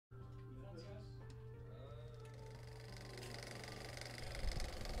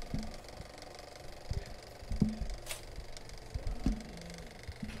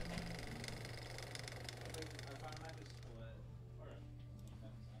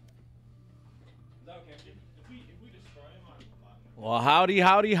Well, howdy,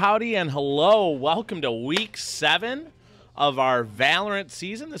 howdy, howdy, and hello. Welcome to Week 7 of our Valorant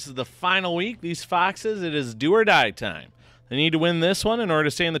season. This is the final week. These Foxes, it is do or die time. They need to win this one in order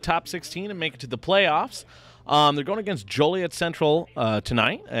to stay in the top 16 and make it to the playoffs. They're going against Joliet Central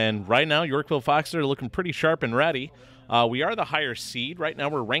tonight, and right now Yorkville Foxes are looking pretty sharp and ready. We are the higher seed. Right now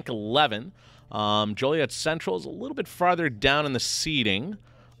we're rank 11. Joliet Central is a little bit farther down in the seeding.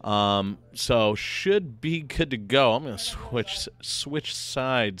 So should be good to go. I'm going to switch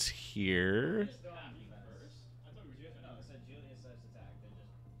sides here.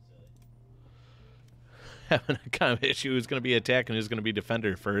 Having a kind of issue who's going to be attack and who's going to be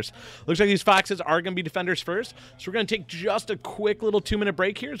defender first. Looks like these Foxes are going to be defenders first. So we're going to take just a quick little 2-minute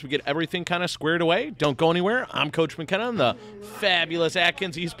break here as we get everything kind of squared away. Don't go anywhere. I'm Coach McKenna in the fabulous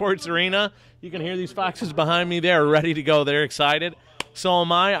Atkins Esports Arena. You can hear these Foxes behind me. They're ready to go. They're excited. So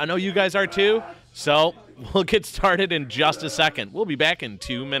am I. I know you guys are too. So we'll get started in just a second. We'll be back in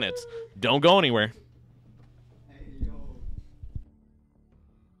 2 minutes. Don't go anywhere.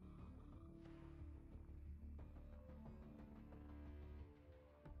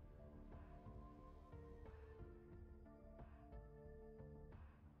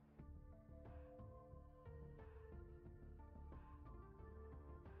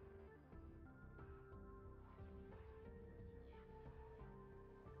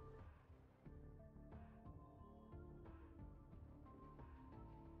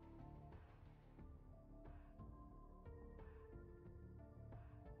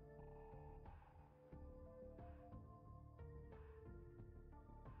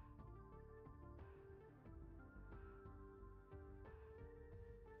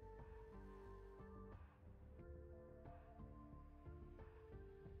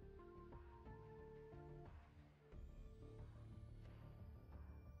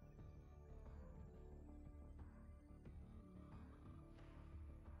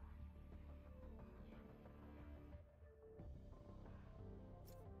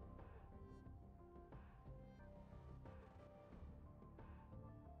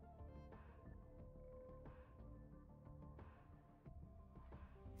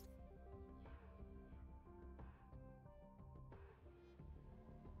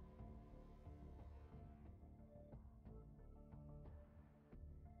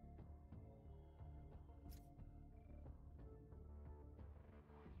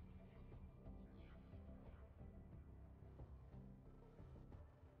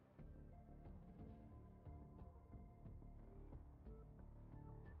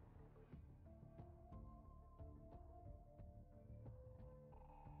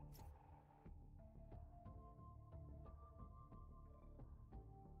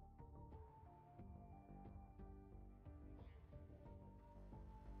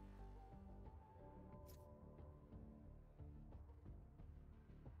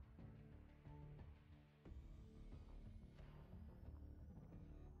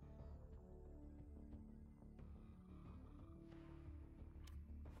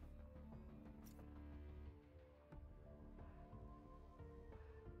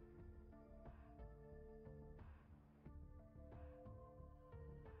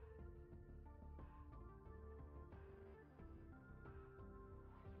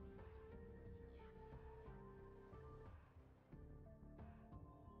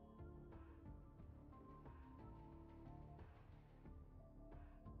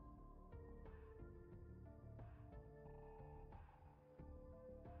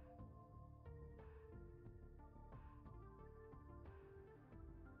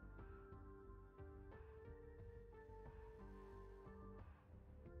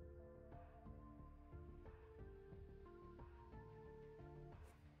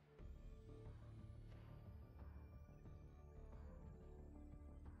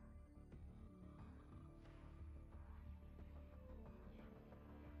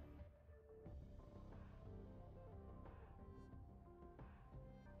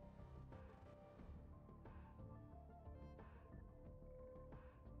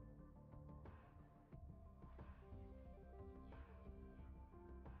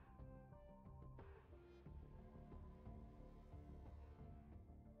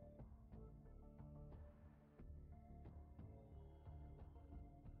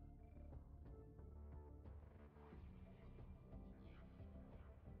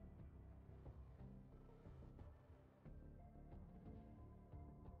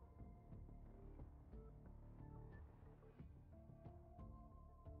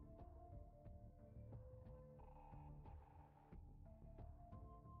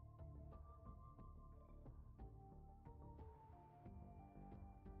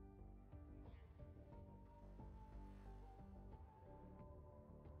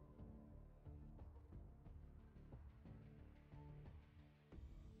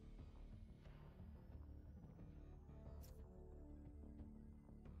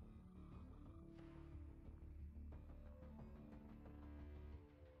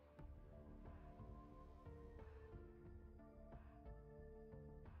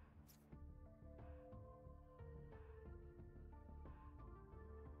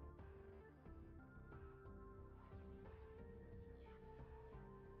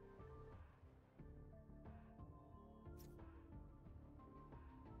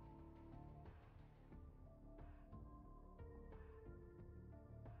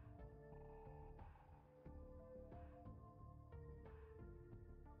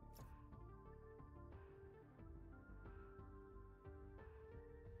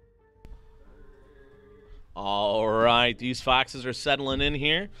 All right, these Foxes are settling in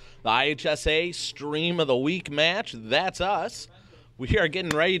here. The IHSA Stream of the Week match, that's us. We are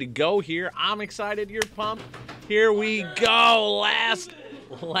getting ready to go here. I'm excited, you're pumped. Here we go, last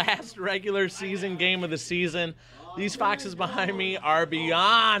regular season game of the season. These Foxes behind me are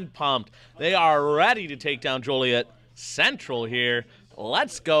beyond pumped. They are ready to take down Joliet Central here.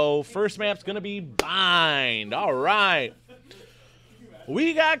 Let's go. First map's going to be Bind. All right.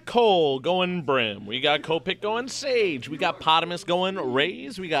 We got Cole going Brim. We got Copic going Sage. We got Potamus going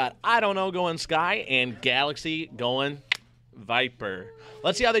Raze. We got I Don't Know going Sky. And Galaxy going Viper.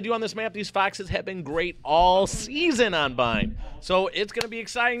 Let's see how they do on this map. These Foxes have been great all season on Bind. So it's going to be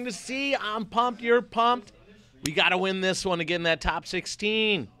exciting to see. I'm pumped. You're pumped. We got to win this one to get in that top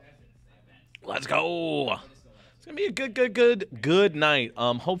 16. Let's go. It's going to be a good night.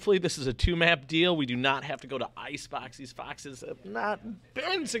 Hopefully this is a 2-map deal. We do not have to go to Icebox. These Foxes have not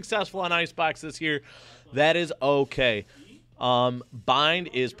been successful on Icebox this year. That is okay. Bind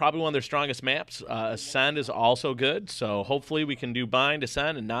is probably one of their strongest maps. Ascend is also good. So hopefully we can do Bind,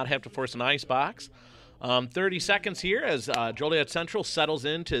 Ascend, and not have to force an Icebox. 30 seconds here as Joliet Central settles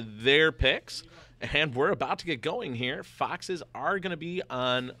into their picks. And we're about to get going here. Foxes are going to be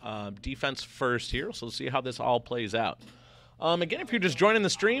on defense first here, so we'll see how this all plays out. Again, if you're just joining the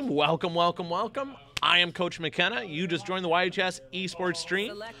stream, welcome, welcome, welcome. I am Coach McKenna. You just joined the YHS Esports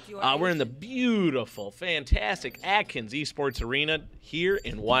stream. We're in the beautiful, fantastic Atkins Esports Arena here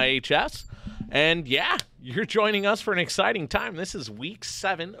in YHS. And yeah, you're joining us for an exciting time. This is Week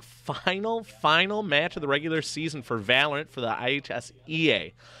 7, final match of the regular season for Valorant for the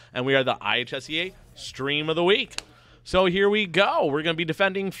IHSEA. And we are the IHSEA Stream of the Week. So here we go. We're going to be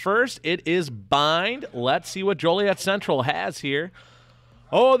defending first. It is Bind. Let's see what Joliet Central has here.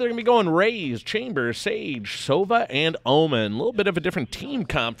 Oh, they're going to be going Raze, Chamber, Sage, Sova, and Omen. A little bit of a different team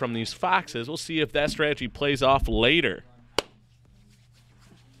comp from these Foxes. We'll see if that strategy plays off later.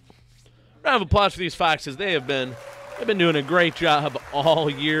 Round of applause for these Foxes. They've been doing a great job all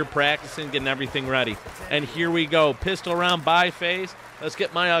year practicing, getting everything ready. And here we go. Pistol round by phase. Let's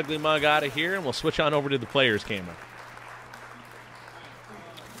get my ugly mug out of here, and we'll switch on over to the player's camera.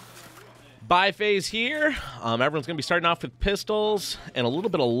 By phase here. Everyone's going to be starting off with pistols and a little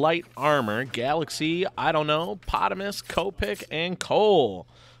bit of light armor. Galaxy, I Don't Know, Potamus, Copic, and Cole.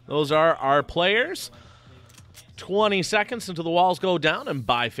 Those are our players. 20 seconds until the walls go down, and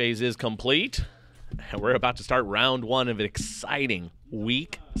by phase is complete. And we're about to start round 1 of an exciting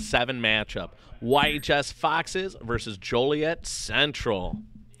Week 7 matchup. YHS Foxes versus Joliet Central.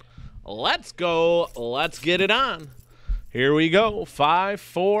 Let's go. Let's get it on. Here we go. 5,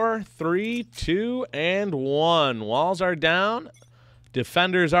 4, 3, 2, and 1. Walls are down.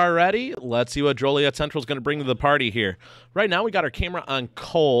 Defenders are ready. Let's see what Joliet Central is going to bring to the party here. Right now, we got our camera on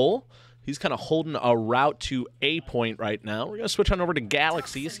Cole. He's kind of holding a route to A point right now. We're going to switch on over to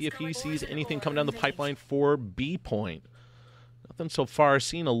Galaxy, see if he sees anything coming down the pipeline for B point. Nothing so far.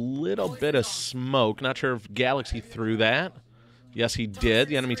 Seen a little bit of smoke. Not sure if Galaxy threw that. Yes, he did.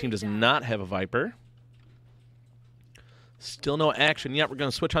 The enemy team does not have a Viper. Still no action yet. We're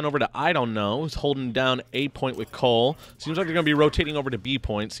going to switch on over to I Don't Know. Who's holding down A point with Cole. Seems like they're going to be rotating over to B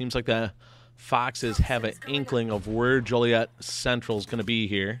point. Seems like the Foxes have an inkling of where Joliet Central is going to be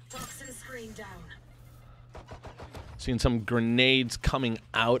here. Seeing some grenades coming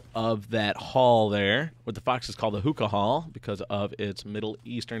out of that hall there. What the Foxes call the hookah hall because of its Middle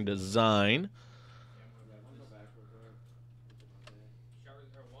Eastern design.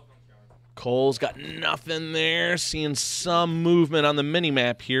 Cole's got nothing there. Seeing some movement on the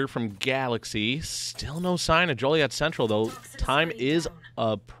mini-map here from Galaxy. Still no sign of Joliet Central, though. Time is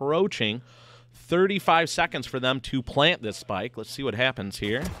approaching. 35 seconds for them to plant this spike. Let's see what happens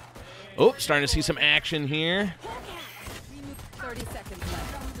here. Oh, starting to see some action here. 30 seconds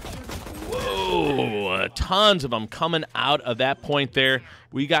left. Whoa, tons of them coming out of that point there.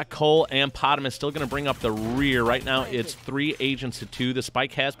 We got Cole and Potamus still going to bring up the rear. Right now it's 3 agents to 2. The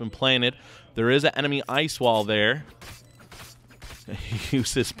spike has been planted. There is an enemy ice wall there.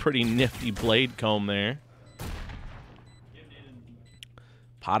 Use this pretty nifty blade comb there.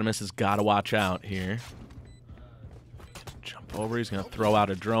 Potamus has got to watch out here. Jump over. He's going to throw out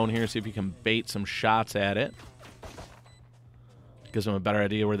a drone here, see if he can bait some shots at it. Gives him a better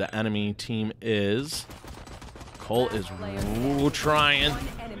idea where the enemy team is. Cole is trying.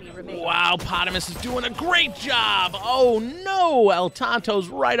 Wow, Potamus is doing a great job. Oh, no. El Tonto's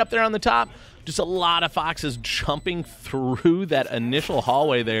right up there on the top. Just a lot of Foxes jumping through that initial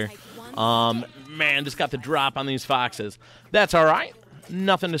hallway there. Man, just got the drop on these Foxes. That's all right.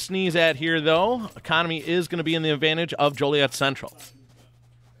 Nothing to sneeze at here, though. Economy is going to be in the advantage of Joliet Central.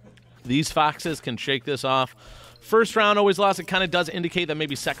 These Foxes can shake this off. First round always lost. It kind of does indicate that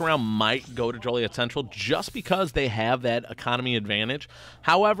maybe second round might go to Joliet Central just because they have that economy advantage.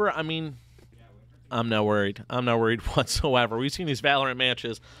 However, I mean, I'm not worried. I'm not worried whatsoever. We've seen these Valorant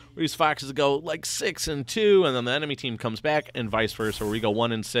matches where these Foxes go like 6-2, and then the enemy team comes back, and vice versa, where we go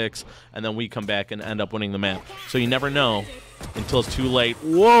 1-6, and then we come back and end up winning the map. So you never know until it's too late.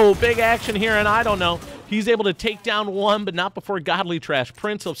 Whoa, big action here, and I don't know. He's able to take down one, but not before Godly Trash,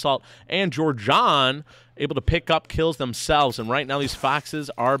 Prince of Salt, and Georgian able to pick up kills themselves. And right now these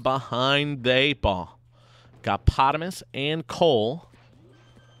Foxes are behind the 8-ball. Got Potamus and Cole.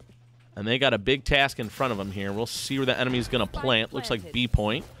 And they got a big task in front of them here. We'll see where the enemy's going to plant. Looks like B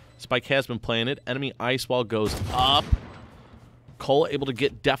point. Spike has been planted. Enemy ice wall goes up. Cole able to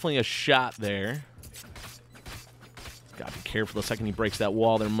get definitely a shot there. Got to be careful the second he breaks that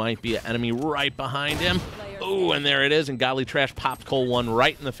wall. There might be an enemy right behind him. Ooh, and there it is. And Godly Trash popped Cole one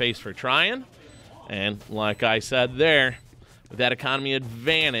right in the face for trying. And like I said there, with that economy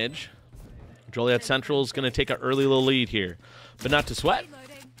advantage, Joliet Central is going to take an early little lead here. But not to sweat.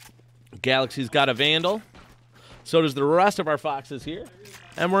 Galaxy's got a Vandal. So does the rest of our Foxes here.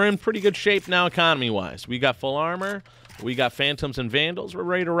 And we're in pretty good shape now economy-wise. We got full armor. We got Phantoms and Vandals. We're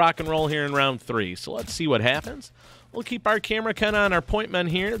ready to rock and roll here in round 3. So let's see what happens. We'll keep our camera kind of on our point men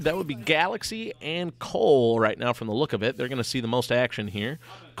here. That would be Galaxy and Cole right now from the look of it. They're going to see the most action here.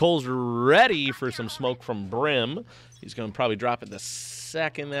 Cole's ready for some smoke from Brim. He's going to probably drop it the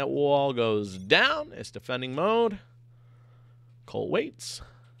second that wall goes down. It's defending mode. Cole waits.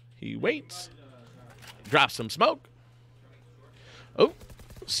 He waits. Drops some smoke. Oh,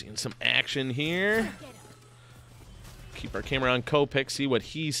 seeing some action here. Keep our camera on Kopik, see what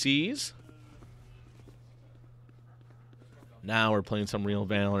he sees. Now we're playing some real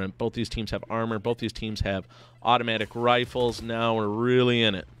Valorant. Both these teams have armor. Both these teams have automatic rifles. Now we're really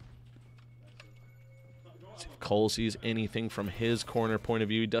in it. Let's see if Cole sees anything from his corner point of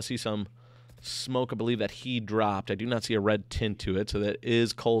view. He does see some smoke, I believe, that he dropped. I do not see a red tint to it, so that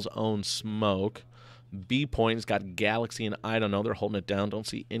is Cole's own smoke. B point has got Galaxy, and I don't know. They're holding it down. Don't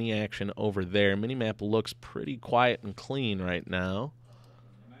see any action over there. Minimap looks pretty quiet and clean right now.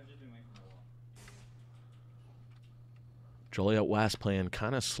 Joliet West playing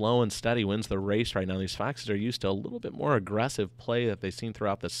kind of slow and steady, wins the race right now. These Foxes are used to a little bit more aggressive play that they've seen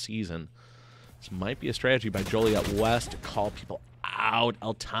throughout the season. This might be a strategy by Joliet West to call people out.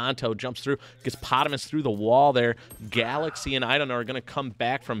 El Tonto jumps through, gets Potamus through the wall there. Galaxy and I don't know are going to come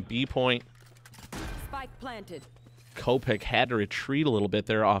back from B point. Spike planted. Kopik had to retreat a little bit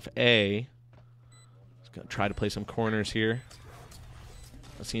there off A. He's going to try to play some corners here.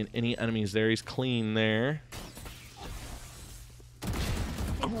 Not seeing any enemies there. He's clean there.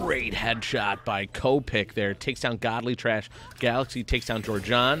 Great headshot by Kopik there. Takes down Godly Trash. Galaxy takes down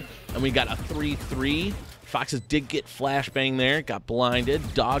Georgian. And we got a 3-3. Foxes did get flashbang there. Got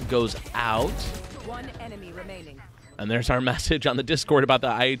blinded. Dog goes out. One enemy remaining. And there's our message on the Discord about the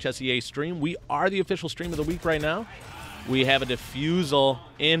IHSEA stream. We are the official stream of the week right now. We have a defusal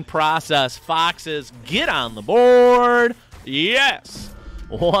in process. Foxes, get on the board. Yes.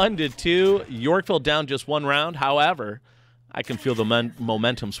 1-2. Yorkville down just one round. However, I can feel the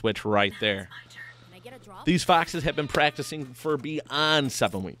momentum switch right there. These Foxes have been practicing for beyond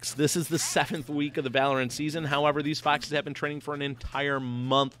 7 weeks. This is the 7th week of the Valorant season. However, these Foxes have been training for an entire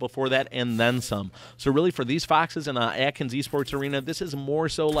month before that and then some. So really for these Foxes in the Atkins Esports Arena, this is more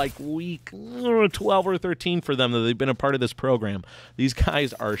so like week 12 or 13 for them that they've been a part of this program. These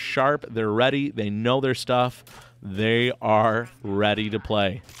guys are sharp. They're ready. They know their stuff. They are ready to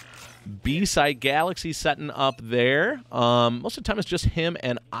play. B-site Galaxy setting up there. Most of the time it's just him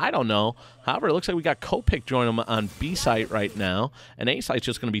and I don't know. However, it looks like we got Kopik joining him on B-site right now. And A-site's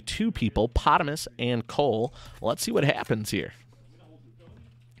just going to be 2 people, Potamus and Cole. Let's see what happens here.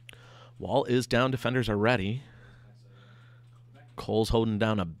 Wall is down. Defenders are ready. Cole's holding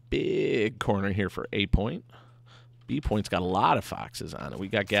down a big corner here for A point. B point's got a lot of Foxes on it. We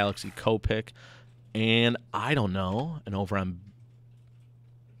got Galaxy, Kopik, and I don't know. And over on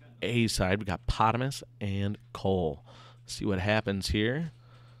A side, we got Potamus and Cole. See what happens here.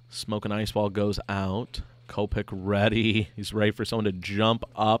 Smoke and Ice Wall goes out. Kopik ready. He's ready for someone to jump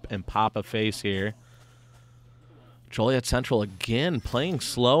up and pop a face here. Joliet Central again playing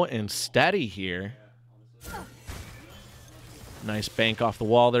slow and steady here. Nice bank off the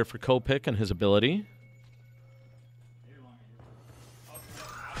wall there for Kopik and his ability.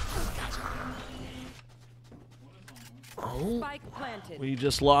 Oh, we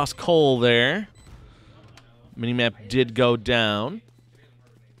just lost Cole there. Minimap did go down.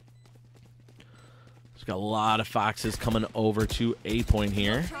 Got a lot of Foxes coming over to A point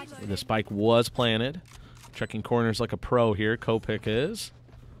here. The spike was planted. Checking corners like a pro here, Kopik is.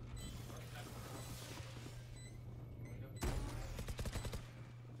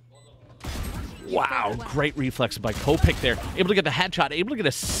 Wow, great reflex by Kopik there. Able to get the headshot, able to get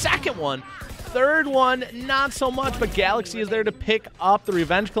a second one. Third one, not so much, but Galaxy is there to pick up the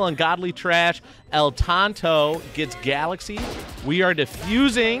revenge kill on Godly Trash. El Tonto gets Galaxy. We are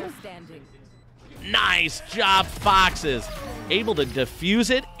defusing. Nice job, Foxes. Able to defuse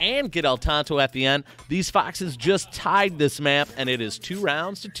it and get El Tonto at the end. These Foxes just tied this map, and it is 2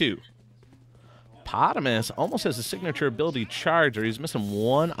 rounds to 2. Potamus almost has a signature ability charger. He's missing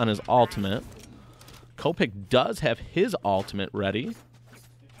 1 on his ultimate. Kopik does have his ultimate ready.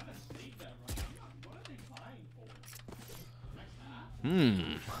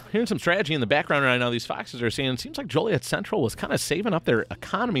 Hearing some strategy in the background right now. These Foxes are saying it seems like Joliet Central was kind of saving up their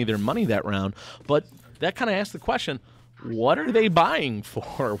economy, their money that round. But that kind of asks the question, what are they buying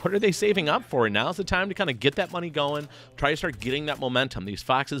for? What are they saving up for? Now's the time to kind of get that money going, try to start getting that momentum. These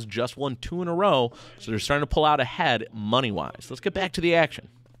Foxes just won 2 in a row, so they're starting to pull out ahead money-wise. Let's get back to the action.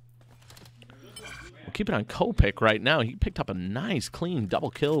 We'll keep it on Kopik right now. He picked up a nice, clean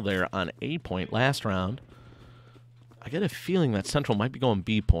double kill there on A point last round. I get a feeling that Central might be going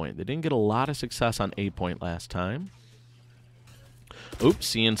B point. They didn't get a lot of success on A point last time. Oops,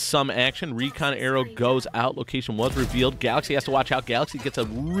 seeing some action. Recon arrow goes out. Location was revealed. Galaxy has to watch out. Galaxy gets a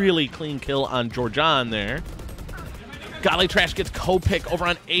really clean kill on Georgian there. Godly Trash gets Kopik over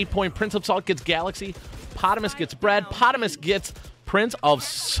on A point. Prince of Salt gets Galaxy. Potamus gets Bread. Potamus gets Prince of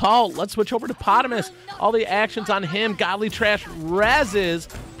Salt. Let's switch over to Potamus. All the actions on him. Godly Trash reses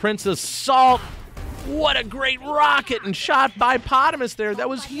Prince of Salt. What a great rocket and shot by Potamus there. That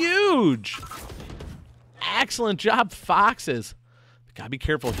was huge. Excellent job, Foxes. Gotta be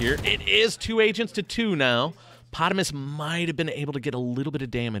careful here. It is 2 agents to 2 now. Potamus might have been able to get a little bit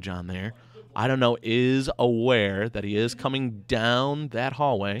of damage on there. I don't know, is aware that he is coming down that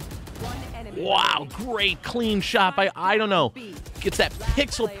hallway. Wow, great clean shot by I don't know. Gets that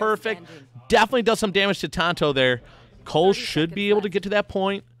pixel perfect. Definitely does some damage to Tonto there. Cole should be able to get to that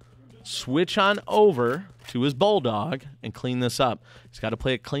point. Switch on over to his Bulldog and clean this up. He's got to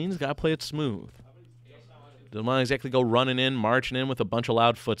play it clean. He's got to play it smooth. Doesn't want to exactly go running in, marching in with a bunch of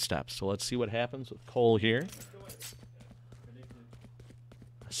loud footsteps. So let's see what happens with Cole here.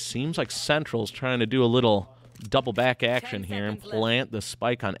 Seems like Central's trying to do a little double back action here and plant the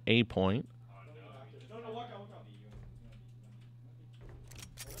spike on A point.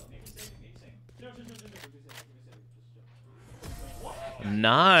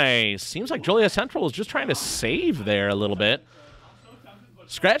 Nice. Seems like Joliet Central is just trying to save there a little bit.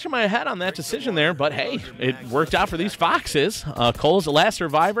 Scratching my head on that decision there, but hey, it worked out for these Foxes. Cole's the last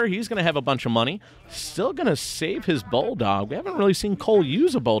survivor. He's going to have a bunch of money. Still going to save his Bulldog. We haven't really seen Cole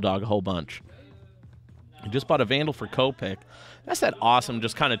use a Bulldog a whole bunch. He just bought a Vandal for Kopik. That's that awesome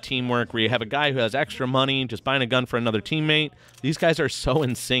just kind of teamwork where you have a guy who has extra money just buying a gun for another teammate. These guys are so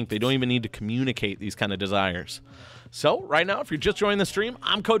in sync. They don't even need to communicate these kind of desires. So, right now, if you're just joining the stream,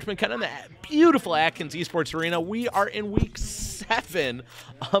 I'm Coach McKenna in the beautiful Atkins Esports Arena. We are in week 7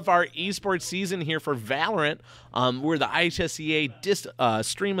 of our esports season here for Valorant. We're the IHSEA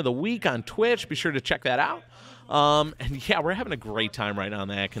stream of the week on Twitch. Be sure to check that out. And yeah, we're having a great time right now in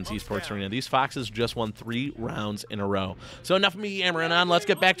the Atkins Esports Arena. These Foxes just won 3 rounds in a row. So enough of me yammering on. Let's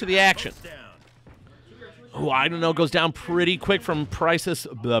get back to the action. Oh, I don't know. Goes down pretty quick from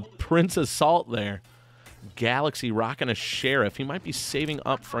the Prince of Salt there. Galaxy rocking a Sheriff. He might be saving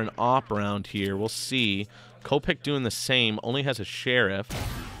up for an op round here. We'll see. Kopik doing the same. Only has a Sheriff.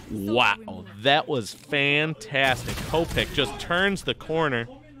 Wow, that was fantastic. Kopik just turns the corner.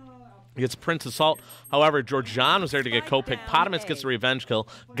 Gets Prince of Salt. However, Georgian was there to get Kopik. Potamus gets the revenge kill.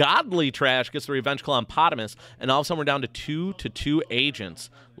 Godly Trash gets the revenge kill on Potamus. And all of a sudden, we're down to 2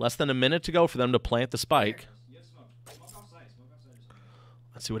 agents. Less than a minute to go for them to plant the spike.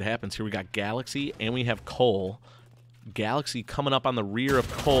 Let's see what happens here. We got Galaxy and we have Cole. Galaxy coming up on the rear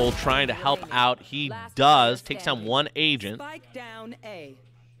of Cole, trying to help out. He does. Takes down 1 agent. Spike down A.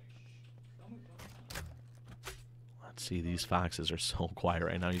 Let's see. These Foxes are so quiet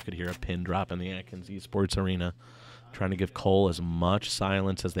right now. You could hear a pin drop in the Atkins Esports Arena. Trying to give Cole as much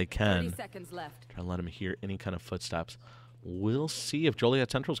silence as they can. 30 seconds left. Trying to let him hear any kind of footsteps. We'll see if Joliet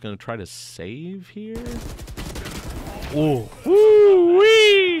Central is going to try to save here. Oh,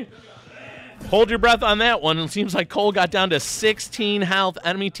 woo-wee! Hold your breath on that one. It seems like Cole got down to 16 health.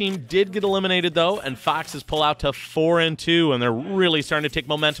 Enemy team did get eliminated, though, and Foxes pull out to 4-2, and they're really starting to take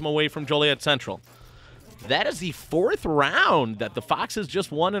momentum away from Joliet Central. That is the 4th round that the Foxes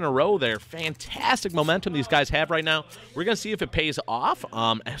just won in a row there. Fantastic momentum these guys have right now. We're going to see if it pays off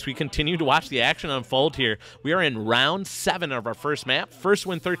as we continue to watch the action unfold here. We are in round 7 of our first map. First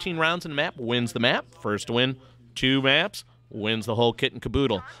win 13 rounds in a map wins the map. First win 2 maps wins the whole kit and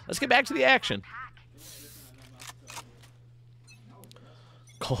caboodle. Let's get back to the action.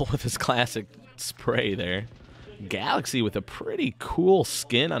 Cole with his classic spray there. Galaxy with a pretty cool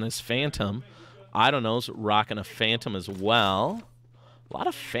skin on his Phantom. I don't know's rocking a Phantom as well. A lot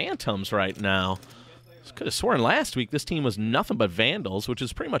of Phantoms right now. Could have sworn last week this team was nothing but Vandals, which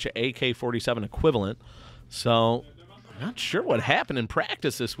is pretty much an AK-47 equivalent. So I'm not sure what happened in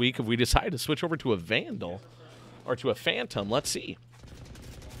practice this week if we decided to switch over to a Vandal or to a Phantom. Let's see.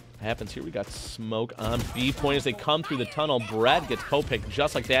 What happens here? We got smoke on B point as they come through the tunnel. Brad gets co-picked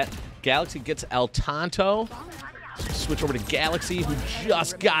just like that. Galaxy gets El Tonto. Switch over to Galaxy, who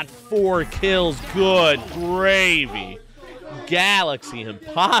just got 4 kills. Good gravy. Galaxy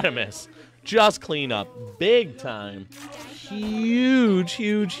Hippopotamus. Just clean up big time. Huge,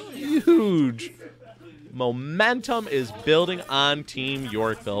 huge, huge. Momentum is building on Team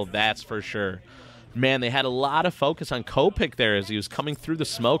Yorkville, that's for sure. Man, they had a lot of focus on Copic there as he was coming through the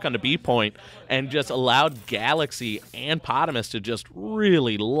smoke on the B point and just allowed Galaxy and Potamus to just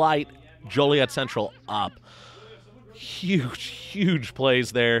really light Joliet Central up. Huge, huge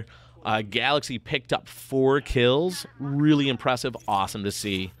plays there. Galaxy picked up 4 kills. Really impressive. Awesome to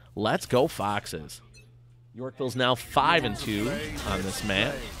see. Let's go Foxes. Yorkville's now 5-2 on this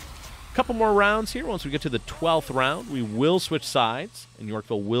map. A couple more rounds here. Once we get to the 12th round, we will switch sides, and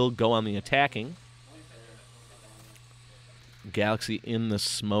Yorkville will go on the attacking. Galaxy in the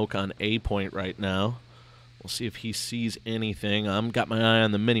smoke on A point right now. We'll see if he sees anything. I've got my eye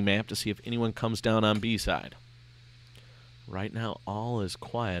on the mini-map to see if anyone comes down on B side. Right now, all is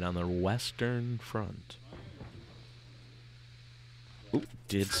quiet on the western front. Oop,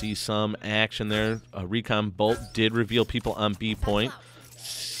 did see some action there. A recon bolt did reveal people on B point.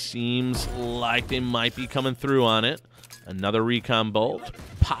 Seems like they might be coming through on it. Another recon bolt.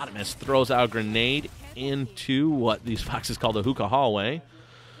 Potamus throws out a grenade into what these Foxes call the hookah hallway.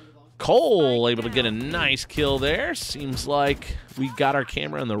 Cole able to get a nice kill there. Seems like we got our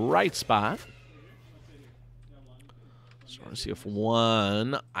camera in the right spot. So we're going to see if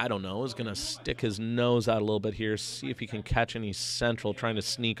one, I don't know, is going to stick his nose out a little bit here. See if he can catch any Central trying to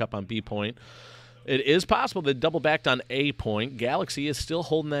sneak up on B point. It is possible they double backed on A point. Galaxy is still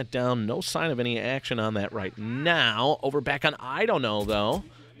holding that down. No sign of any action on that right now. Over back on I don't know, though.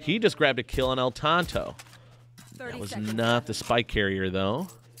 He just grabbed a kill on El Tonto. That was not the spike carrier, though.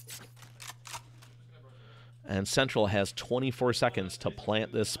 And Central has 24 seconds to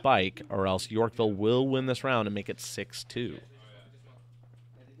plant this spike, or else Yorkville will win this round and make it 6-2.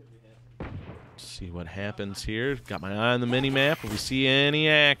 See what happens here. Got my eye on the mini-map. If we see any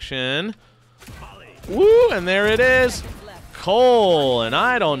action. Woo, and there it is. Cole, and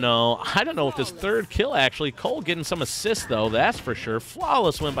I don't know if this 3rd kill, actually. Cole getting some assists, though, that's for sure.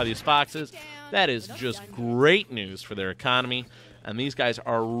 Flawless win by these Foxes. That is just great news for their economy. And these guys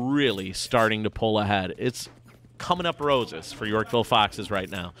are really starting to pull ahead. It's coming up roses for Yorkville Foxes right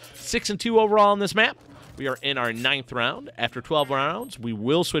now. 6-2 overall on this map. We are in our 9th round. After 12 rounds, we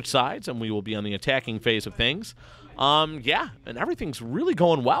will switch sides, and we will be on the attacking phase of things. Yeah, and everything's really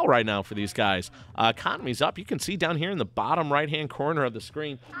going well right now for these guys. Economy's up. You can see down here in the bottom right-hand corner of the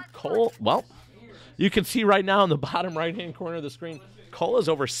screen, Cole, well, you can see right now in the bottom right-hand corner of the screen, Cole is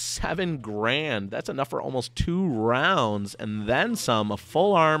over $7 grand. That's enough for almost 2 rounds, and then some, a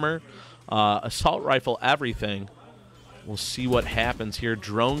full armor, assault rifle, everything. We'll see what happens here.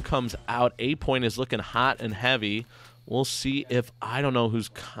 Drone comes out. A point is looking hot and heavy. We'll see if, I don't know, who's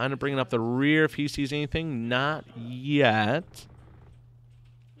kind of bringing up the rear, if he sees anything. Not yet.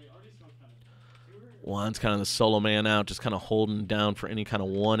 One's kind of the solo man out, just kind of holding down for any kind of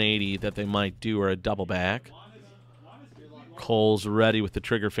 180 that they might do or a double back. Cole's ready with the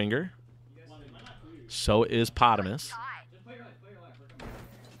trigger finger. So is Potamus.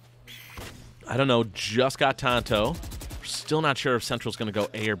 I don't know, just got Tonto. Still not sure if Central's going to go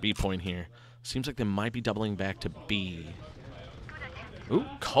A or B point here. Seems like they might be doubling back to B. Ooh,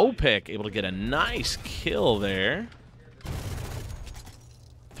 Copic able to get a nice kill there.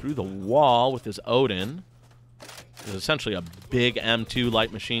 Through the wall with his Odin. It's essentially a big M2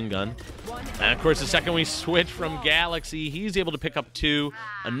 light machine gun. And, of course, the second we switch from Galaxy, he's able to pick up 2.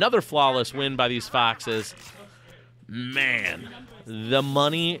 Another flawless win by these Foxes. Man, the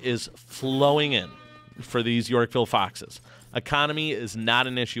money is flowing in for these Yorkville Foxes. Economy is not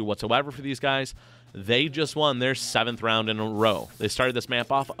an issue whatsoever for these guys. They just won their 7th round in a row. They started this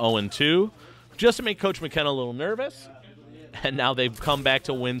map off 0-2, just to make Coach McKenna a little nervous. And now they've come back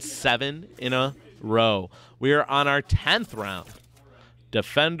to win 7 in a row. We are on our 10th round.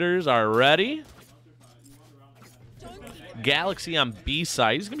 Defenders are ready. Galaxy on B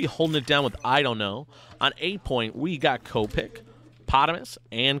side. He's going to be holding it down with I don't know. On A point, we got Kopik, Potamus,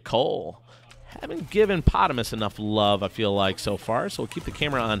 and Cole. Haven't given Potamus enough love, I feel like, so far, so we'll keep the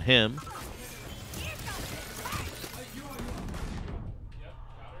camera on him.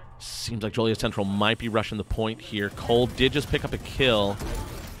 Seems like Joliet Central might be rushing the point here. Cole did just pick up a kill.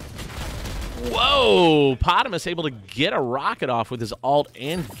 Whoa! Potamus able to get a rocket off with his ult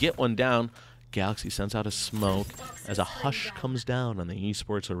and get one down. Galaxy sends out a smoke as a hush comes down on the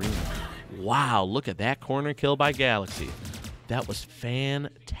esports arena. Wow, look at that corner kill by Galaxy. That was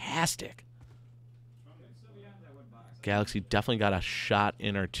fantastic. Galaxy definitely got a shot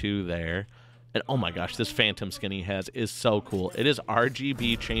in or two there. And oh my gosh, this phantom skin he has is so cool. It is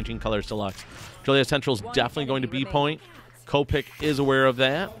RGB changing colors deluxe. Joliet Central is definitely going to B point. Kopik is aware of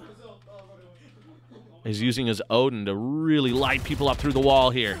that. He's using his Odin to really light people up through the wall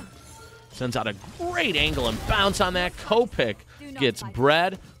here. Sends out a great angle and bounce on that. Kopik gets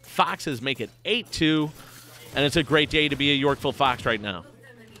bread. Foxes make it 8-2. And it's a great day to be a Yorkville Fox right now.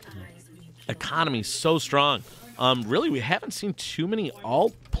 Economy so strong. Really, we haven't seen too many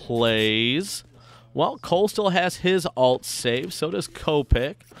ult plays. Well, Cole still has his ult saved. So does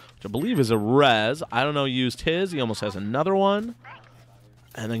Kopik, which I believe is a res. I don't know, used his. He almost has another one.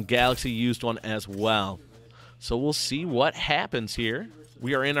 And then Galaxy used one as well. So we'll see what happens here.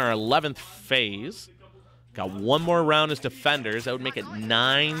 We are in our 11th phase. Got one more round as defenders. That would make it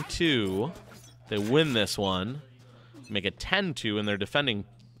 9-2. They win this one. Make it 10-2 in their defending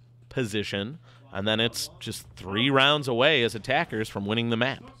position. And then it's just 3 rounds away as attackers from winning the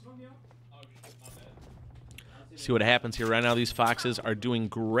map. See what happens here. Right now, these Foxes are doing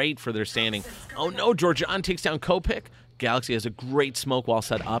great for their standing. Oh, no. Georgian takes down Kopik. Galaxy has a great smoke wall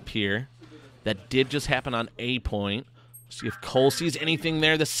set up here. That did just happen on A point. See if Cole sees anything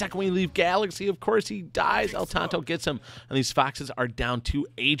there. The second we leave Galaxy, of course, he dies. El Tonto gets him. And these Foxes are down 2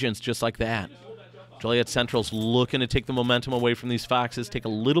 agents just like that. Joliet Central's looking to take the momentum away from these Foxes, take a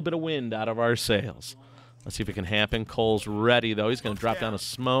little bit of wind out of our sails. Let's see if it can happen. Cole's ready, though. He's going to drop down a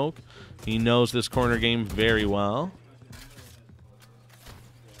smoke. He knows this corner game very well.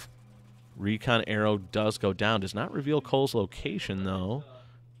 Recon arrow does go down. Does not reveal Cole's location, though.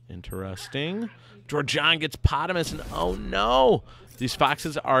 Interesting. Georgian gets Potamus, and oh, no. These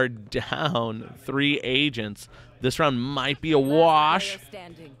Foxes are down 3 agents. This round might be a wash.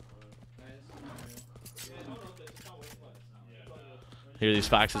 Here these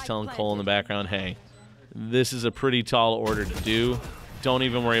Foxes telling Cole in the background, hey, this is a pretty tall order to do. Don't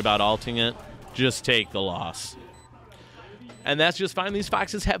even worry about ulting it. Just take the loss. And that's just fine. These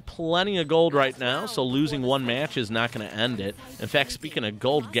Foxes have plenty of gold right now, so losing one match is not going to end it. In fact, speaking of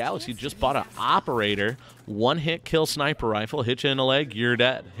gold, Galaxy just bought an operator. One-hit kill sniper rifle. Hit you in the leg, you're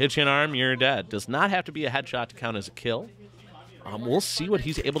dead. Hit you in the arm, you're dead. Does not have to be a headshot to count as a kill. We'll see what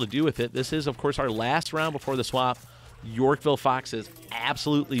he's able to do with it. This is, of course, our last round before the swap. Yorkville Foxes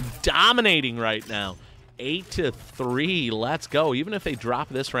absolutely dominating right now. 8-3. Let's go. Even if they drop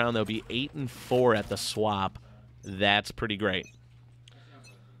this round, they'll be 8-4 at the swap. That's pretty great.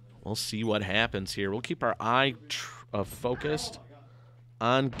 We'll see what happens here. We'll keep our eye focused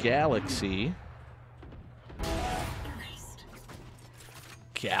on Galaxy.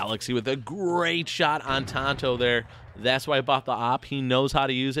 Galaxy with a great shot on Tonto there. That's why I bought the op. He knows how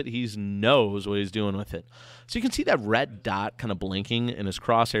to use it. He knows what he's doing with it. So you can see that red dot kind of blinking in his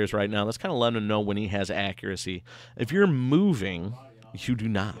crosshairs right now. That's kind of letting him know when he has accuracy. If you're moving, you do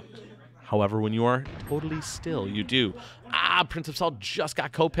not. However, when you are totally still, you do. Prince of Salt just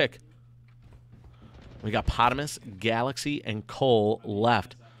got Kopik. We got Potamus, Galaxy, and Cole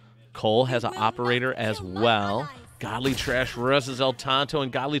left. Cole has an operator as well. Godly Trash versus El Tonto,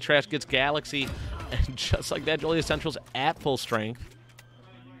 and Godly Trash gets Galaxy. And just like that, Joliet Central's at full strength.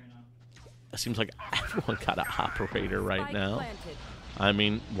 It seems like everyone got an operator right now. I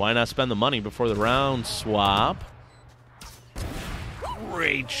mean, why not spend the money before the round swap?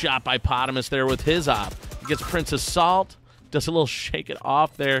 Great shot by Potamus there with his op. He gets Prince of Salt. Does a little shake it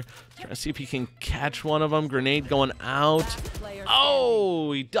off there. Trying to see if he can catch one of them. Grenade going out.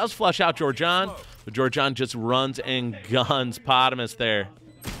 Oh, he does flush out Georgian. But Georgian just runs and guns Potamus there.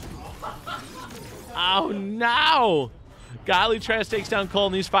 Oh, no. Godly Trash takes down Cole,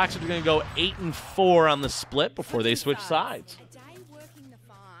 and these Foxes are going to go 8-4 on the split before they switch sides.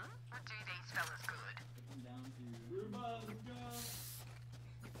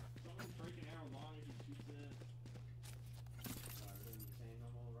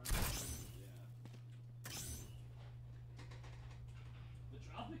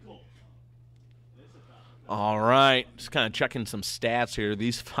 All right, just kind of checking some stats here.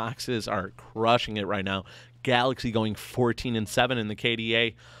 These Foxes are crushing it right now. Galaxy going 14-7 in the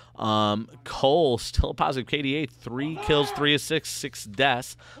KDA. Cole still a positive KDA, 3 kills, 3 assists, 6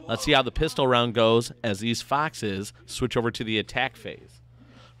 deaths. Let's see how the pistol round goes as these Foxes switch over to the attack phase.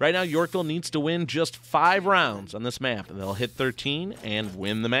 Right now, Yorkville needs to win just 5 rounds on this map, and they'll hit 13 and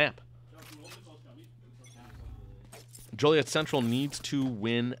win the map. Joliet Central needs to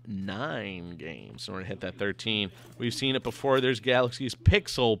win 9 games in order to hit that 13. We've seen it before. There's Galaxy's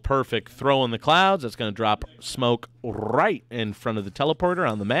pixel perfect throw in the clouds. That's going to drop smoke right in front of the teleporter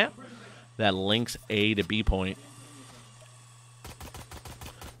on the map. That links A to B point.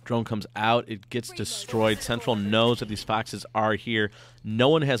 Drone comes out. It gets destroyed. Central knows that these Foxes are here. No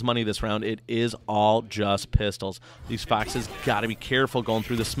one has money this round. It is all just pistols. These Foxes got to be careful going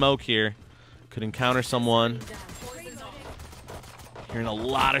through the smoke here. Could encounter someone. Hearing a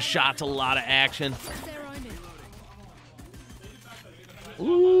lot of shots, a lot of action.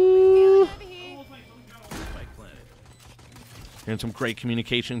 Ooh. Hearing some great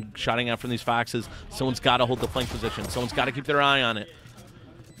communication, shotting out from these Foxes. Someone's got to hold the flank position. Someone's got to keep their eye on it.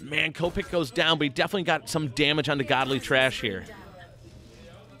 Man, Kopik goes down, but he definitely got some damage onto Godly Trash here.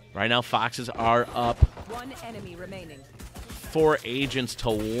 Right now, Foxes are up. 1 enemy remaining. 4 agents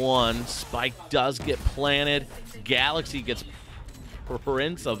to 1. Spike does get planted. Galaxy gets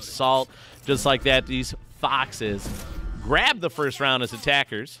Prince of Salt. Just like that, these Foxes grab the first round as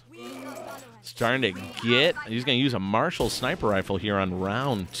attackers. Starting to get... He's going to use a Marshall sniper rifle here on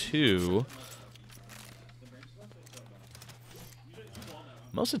round 2.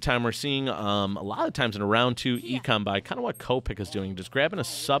 Most of the time we're seeing, a lot of times in a round 2 econ buy, kind of what Kopik is doing. Just grabbing a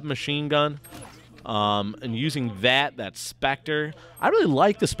submachine gun and using that Spectre. I really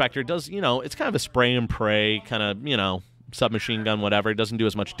like the Spectre. It does, you know, it's kind of a spray and pray, kind of, you know, submachine gun, whatever. It doesn't do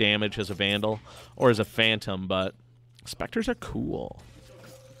as much damage as a Vandal or as a Phantom, but Spectres are cool.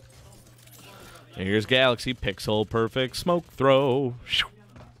 Here's Galaxy, pixel perfect smoke throw.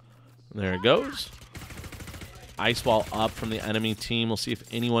 There it goes. Ice wall up from the enemy team. We'll see if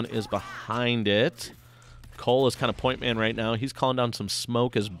anyone is behind it. Cole is kind of point man right now. He's calling down some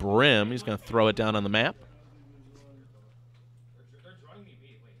smoke as Brim. He's going to throw it down on the map.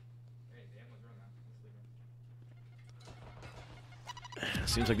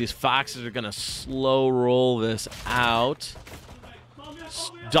 Seems like these Foxes are going to slow roll this out.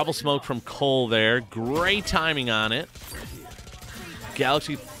 Double smoke from Cole there. Great timing on it.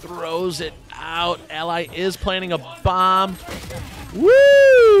 Galaxy throws it out. Ally is planting a bomb.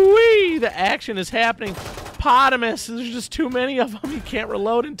 Woo-wee! The action is happening. Potamus, there's just too many of them. You can't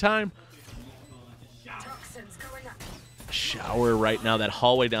reload in time. Shower right now. That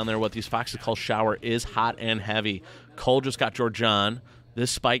hallway down there, what these Foxes call shower, is hot and heavy. Cole just got Georgian. This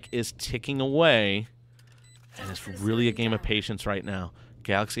spike is ticking away, and it's really a game of patience right now.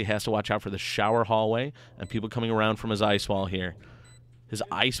 Galaxy has to watch out for the shower hallway and people coming around from his ice wall here. His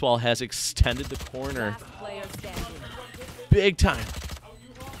ice wall has extended the corner big time.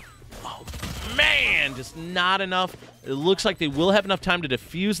 Oh, man, just not enough. It looks like they will have enough time to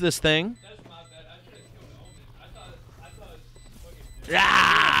defuse this thing.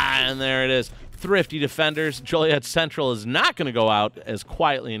 Ah, and there it is. Thrifty defenders. Joliet Central is not going to go out as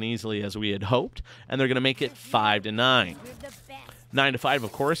quietly and easily as we had hoped, and they're going to make it 5-9. 9-5,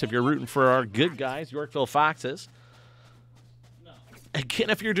 of course, if you're rooting for our good guys, Yorkville Foxes. Again,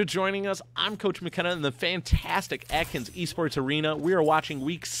 if you're just joining us, I'm Coach McKenna in the fantastic Atkins Esports Arena. We are watching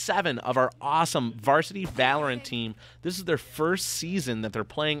Week 7 of our awesome Varsity Valorant team. This is their first season that they're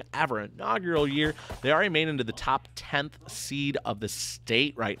playing ever, inaugural year. They already made into the top 10th seed of the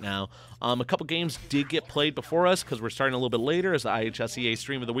state right now. A couple games did get played before us because we're starting a little bit later as the IHSEA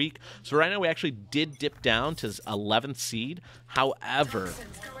Stream of the Week. So right now we actually did dip down to 11th seed. However,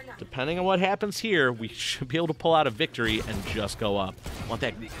 depending on what happens here, we should be able to pull out a victory and just go up. Want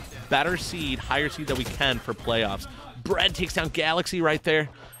that better seed, higher seed that we can for playoffs. Bread takes down Galaxy right there.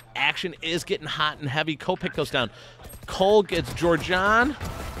 Action is getting hot and heavy. Kopik goes down. Cole gets Georgian.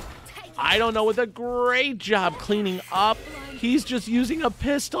 I don't know, with a great job cleaning up. He's just using a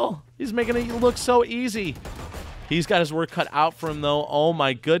pistol. He's making it look so easy. He's got his work cut out for him, though. Oh,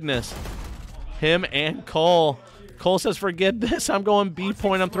 my goodness. Him and Cole. Cole says, forget this. I'm going B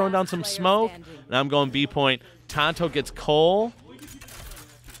point. I'm throwing down some smoke. And I'm going B point. Tonto gets Cole.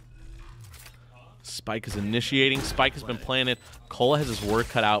 Spike is initiating. Spike has been planted. Cole has his work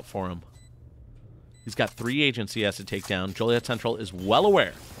cut out for him. He's got 3 agents he has to take down. Joliet Central is well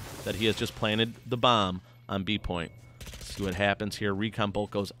aware that he has just planted the bomb on B point. Let's see what happens here. Recon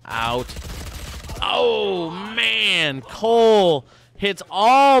bolt goes out. Oh, man. Cole hits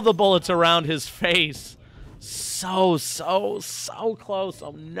all the bullets around his face. So close.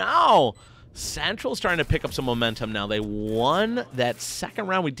 Oh, no. Central's trying to pick up some momentum now. They won that second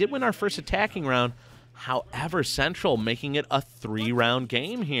round. We did win our first attacking round. However, Central making it a 3-round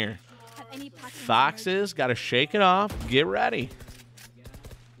game here. Foxes got to shake it off. Get ready.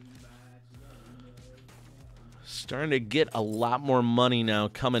 Starting to get a lot more money now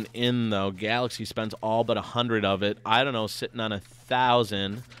coming in, though. Galaxy spends all but 100 of it. I don't know, sitting on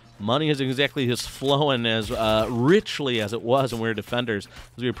 1,000. Money isn't exactly as flowing as richly as it was when we were defenders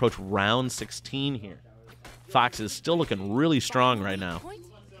as we approach round 16 here. Fox is still looking really strong right now.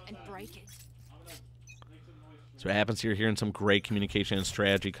 So what happens here, hearing some great communication and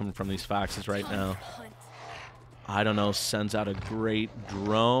strategy coming from these Foxes right now. I don't know, sends out a great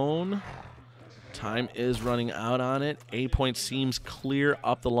drone. Time is running out on it. A point seems clear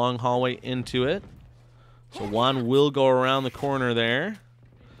up the long hallway into it. So Juan will go around the corner there.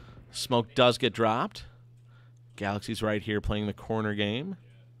 Smoke does get dropped. Galaxy's right here playing the corner game.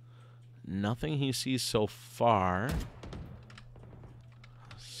 Nothing he sees so far.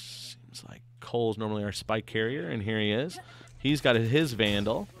 Seems like Cole's normally our spike carrier, and here he is. He's got his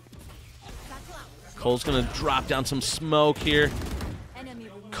Vandal. Cole's going to drop down some smoke here.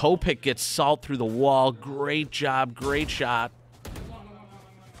 Kopik gets salt through the wall. Great job, great shot.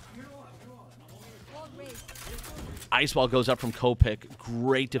 Ice wall goes up from Kopik.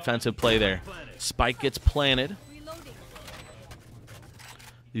 Great defensive play there. Spike gets planted.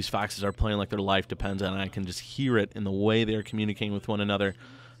 These Foxes are playing like their life depends on it. I can just hear it in the way they're communicating with one another.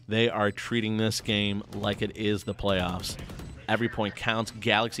 They are treating this game like it is the playoffs. Every point counts.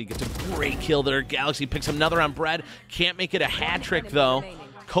 Galaxy gets a great kill there. Galaxy picks another on Bread. Can't make it a hat trick, though.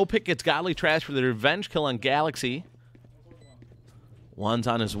 Kopik gets godly trash for the revenge kill on Galaxy. One's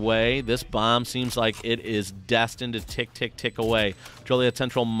on his way. This bomb seems like it is destined to tick, tick, tick away. Joliet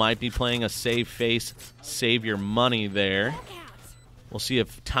Central might be playing a save face, save your money there. We'll see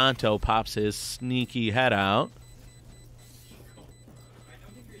if Tonto pops his sneaky head out.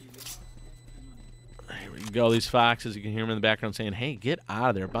 Here we go. These Foxes, you can hear them in the background saying, hey, get out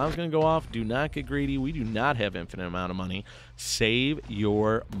of there. Bomb's going to go off. Do not get greedy. We do not have infinite amount of money. Save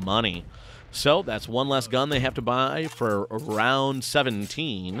your money. So that's one less gun they have to buy for round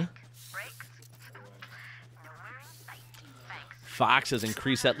 17. Foxes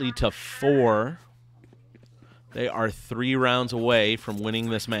increase that lead to 4. They are 3 rounds away from winning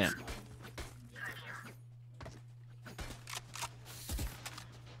this map.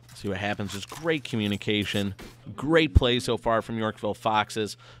 See what happens. Just great communication. Great play so far from Yorkville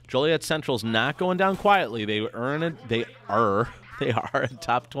Foxes. Joliet Central's not going down quietly. They earn it. They are a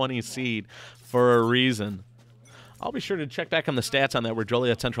top 20 seed for a reason. I'll be sure to check back on the stats on that, where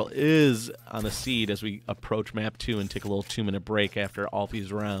Joliet Central is on the seed as we approach map 2 and take a little 2-minute break after all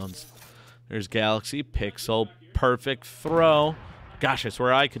these rounds. There's Galaxy. Pixel. Perfect throw. Gosh, I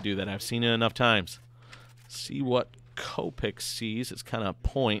swear I could do that. I've seen it enough times. See what Kopik sees. It's kind of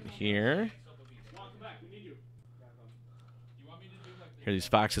point here. Here these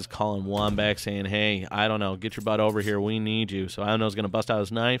Foxes calling Juan back saying, hey, I don't know, get your butt over here. We need you. So I don't know, he's going to bust out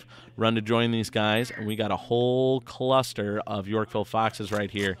his knife, run to join these guys, and we got a whole cluster of Yorkville Foxes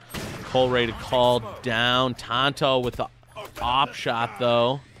right here. Cole ready to call down. Tonto with the op shot,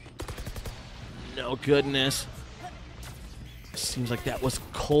 though. No goodness. Seems like that was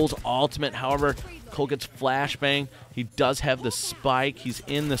Cole's ultimate. However, Cole gets flashbang. He does have the spike. He's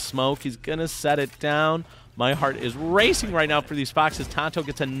in the smoke. He's going to set it down. My heart is racing right now for these Foxes. Tonto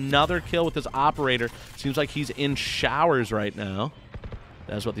gets another kill with his operator. Seems like he's in showers right now.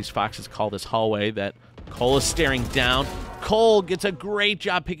 That's what these Foxes call this hallway that Cole is staring down. Cole gets a great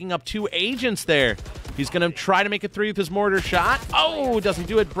job picking up 2 agents there. He's going to try to make it 3 with his mortar shot. Oh, doesn't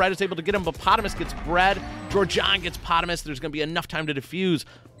do it. Brett is able to get him. Potamus gets Brett. Georgian gets Potamus. There's going to be enough time to defuse.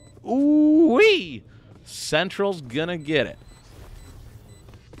 Ooh-wee! Central's going to get it.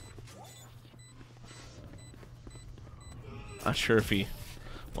 Not sure if he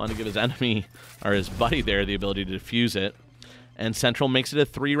wanted to give his enemy or his buddy there the ability to defuse it. And Central makes it a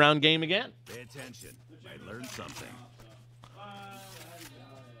 3-round game again. Pay attention. I learned something.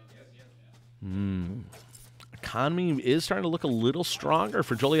 Economy is starting to look a little stronger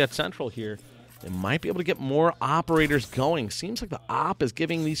for Joliet Central here. They might be able to get more operators going. Seems like the op is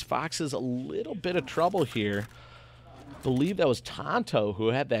giving these Foxes a little bit of trouble here. I believe that was Tonto who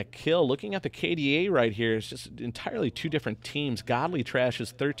had that kill. Looking at the KDA right here, it's just entirely 2 different teams. Godly Trash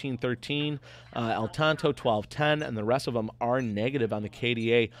is 13-13, El Tonto 12-10, and the rest of them are negative on the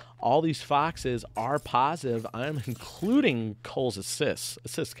KDA. All these Foxes are positive. I'm including Cole's assists.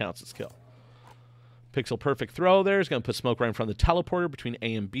 Assist counts as kill. Pixel perfect throw there. Is going to put smoke right in front of the teleporter between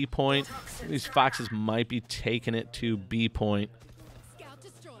A and B point. These foxes might be taking it to B point.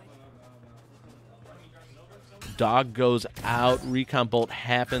 Dog goes out. Recon bolt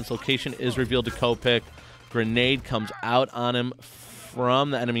happens. Location is revealed to Kopik. Grenade comes out on him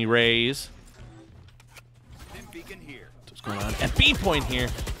from the enemy raise. What's going on at B point here?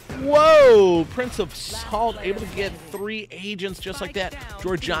 Whoa! Prince of Salt able to get 3 agents just like that.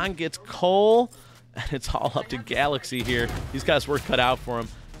 Georgian gets Cole. And it's all up to Galaxy here. He's got his work cut out for him.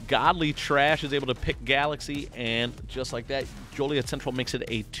 Godly Trash is able to pick Galaxy, and just like that, Joliet Central makes it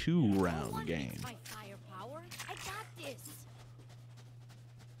a 2-round game.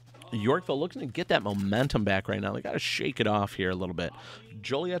 Yorkville looking to get that momentum back right now. They got to shake it off here a little bit.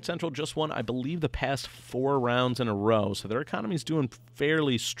 Joliet Central just won, I believe, the past 4 rounds in a row, so their economy's doing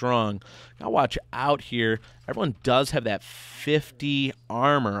fairly strong. Now watch out here. Everyone does have that 50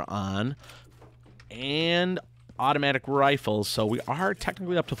 armor on and automatic rifles, so we are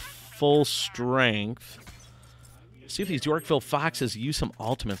technically up to full strength. See if these Yorkville Foxes use some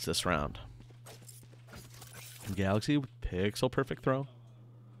ultimates this round. Galaxy with pixel perfect throw.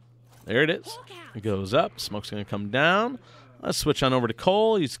 There it is. It goes up. Smoke's going to come down. Let's switch on over to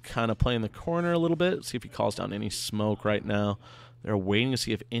Cole. He's kind of playing the corner a little bit. See if he calls down any smoke right now. They're waiting to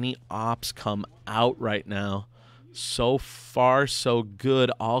see if any ops come out right now. So far, so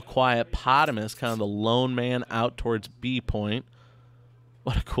good. All quiet. Potamus, kind of the lone man out towards B point.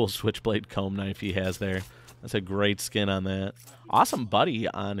 What a cool switchblade comb knife he has there. That's a great skin on that. Awesome buddy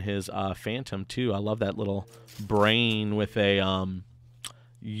on his Phantom, too. I love that little brain with a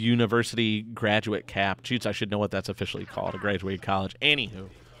university graduate cap. Shoots, I should know what that's officially called. A graduated college. Anywho.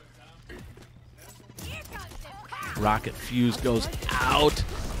 Rocket Fuse goes out.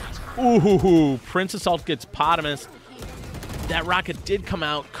 Ooh, Prince Assault gets Potamus. That rocket did come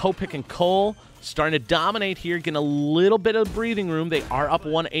out. Kopik and Cole starting to dominate here, getting a little bit of breathing room. They are up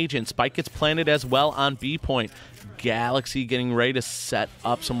 1 agent. Spike gets planted as well on B point. Galaxy getting ready to set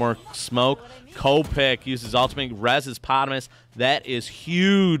up some more smoke. Kopik uses ultimate, reses Potamus. That is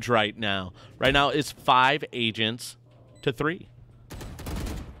huge right now. Right now it's 5 agents to 3.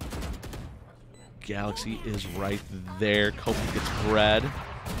 Galaxy is right there. Kopik gets red.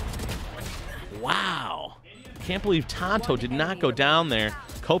 Wow. Can't believe Tonto did not go down there.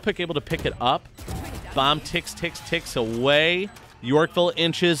 Kopik able to pick it up. Bomb ticks away. Yorkville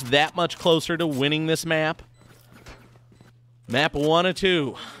inches that much closer to winning this map. Map 1 of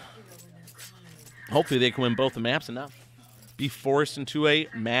 2. Hopefully they can win both the maps and not be forced into a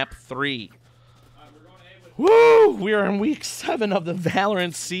map 3. Woo! We are in week 7 of the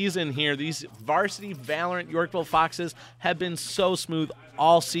Valorant season here. These varsity Valorant Yorkville Foxes have been so smooth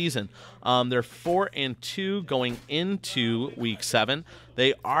all season. They're 4-2 going into week 7.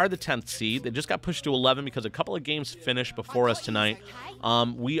 They are the 10th seed. They just got pushed to 11 because a couple of games finished before us tonight.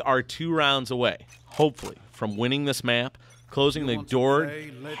 We are 2 rounds away, hopefully, from winning this map, closing the door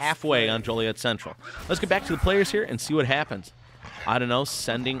halfway on Joliet Central. Let's get back to the players here and see what happens. I don't know,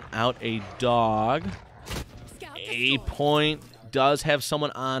 sending out a dog. A point does have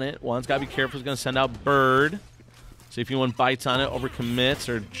someone on it. Juan's got to be careful. He's going to send out Bird. See if anyone bites on it, overcommits,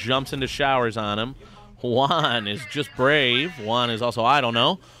 or jumps into showers on him. Juan is just brave. Juan is also, I don't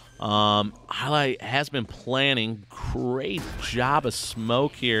know. Highlight has been planning. Great job of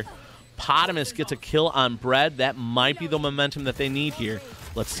smoke here. Potamus gets a kill on Bread. That might be the momentum that they need here.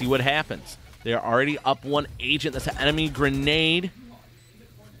 Let's see what happens. They're already up 1 agent. That's an enemy grenade.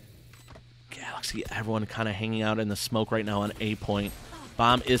 Galaxy, everyone kind of hanging out in the smoke right now on A point.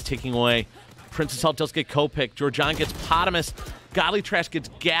 Bomb is ticking away. Prince Assault does get Kopik. Georgian gets Potamus. Godly Trash gets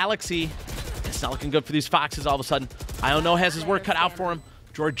Galaxy. It's not looking good for these Foxes all of a sudden. I don't know, has his work cut out for him.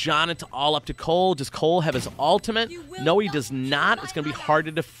 Georgian, it's all up to Cole. Does Cole have his ultimate? No, he does not. It's going to be hard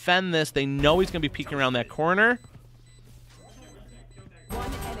to defend this. They know he's going to be peeking around that corner.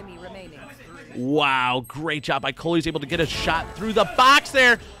 1 enemy remaining. Wow, great job by Cole. He's able to get a shot through the box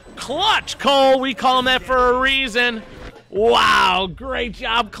there. Clutch Cole, we call him that for a reason. Wow, great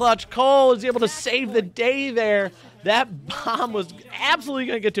job, Clutch Cole is able to save the day there. That bomb was absolutely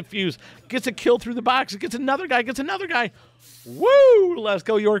going to get defused. Gets a kill through the box. Gets another guy. Gets another guy. Woo! Let's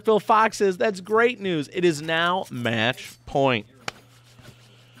go, Yorkville Foxes. That's great news. It is now match point.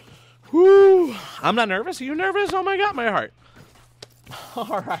 Woo! I'm not nervous. Are you nervous? Oh, my God, my heart.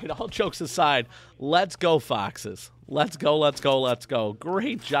 All right, all jokes aside, let's go, Foxes. Let's go, let's go, let's go.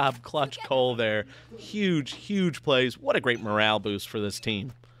 Great job, Clutch Cole there. Huge, huge plays. What a great morale boost for this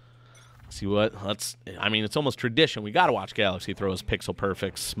team. See what? I mean, it's almost tradition. We got to watch Galaxy throw his pixel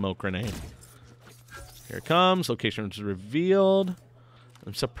perfect smoke grenade. Here it comes. Location is revealed.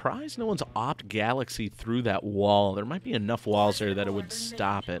 I'm surprised no one's opted Galaxy through that wall. There might be enough walls there that it would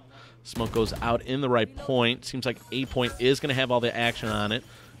stop it. Smoke goes out in the right point. Seems like A point is going to have all the action on it.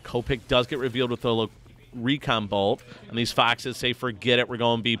 Copic does get revealed with the recon bolt. And these Foxes say, forget it, we're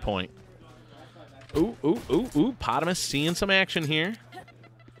going B point. Ooh, ooh, ooh, ooh. Potamus seeing some action here.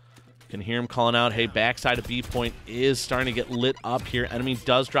 Can hear him calling out, hey, backside of B point is starting to get lit up here. Enemy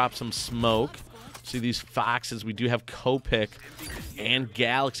does drop some smoke. See these Foxes. We do have Copic and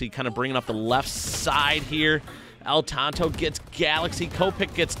Galaxy kind of bringing up the left side here. El Tonto gets Galaxy.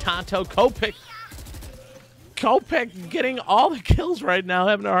 Copic gets Tonto. Copic getting all the kills right now,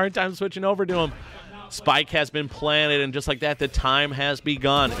 having a hard time switching over to him. Spike has been planted, and just like that, the time has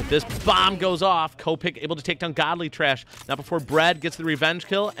begun. If this bomb goes off, Copic able to take down Godly Trash. Not before Bread gets the revenge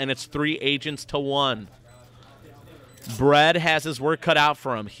kill, and it's 3 agents to 1. Bread has his work cut out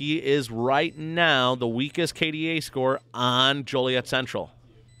for him. He is right now the weakest KDA score on Joliet Central.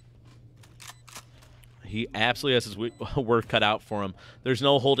 He absolutely has his work cut out for him. There's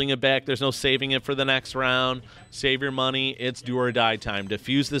no holding it back. There's no saving it for the next round. Save your money. It's do or die time.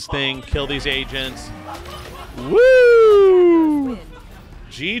 Defuse this thing. Kill these agents. Woo!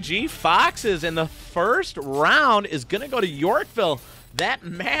 GG Foxes. And the first round is going to go to Yorkville. That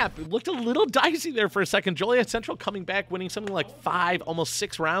map looked a little dicey there for a second. Joliet Central coming back, winning something like 5, almost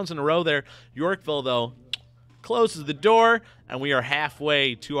 6 rounds in a row there. Yorkville, though, closes the door, and we are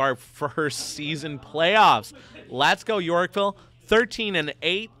halfway to our first season playoffs. Let's go, Yorkville.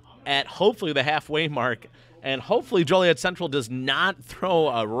 13-8 at hopefully the halfway mark. And hopefully Joliet Central does not throw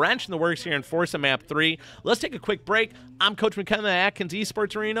a wrench in the works here and force a map 3. Let's take a quick break. I'm Coach McKenna at Atkins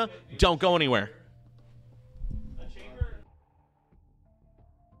Esports Arena. Don't go anywhere.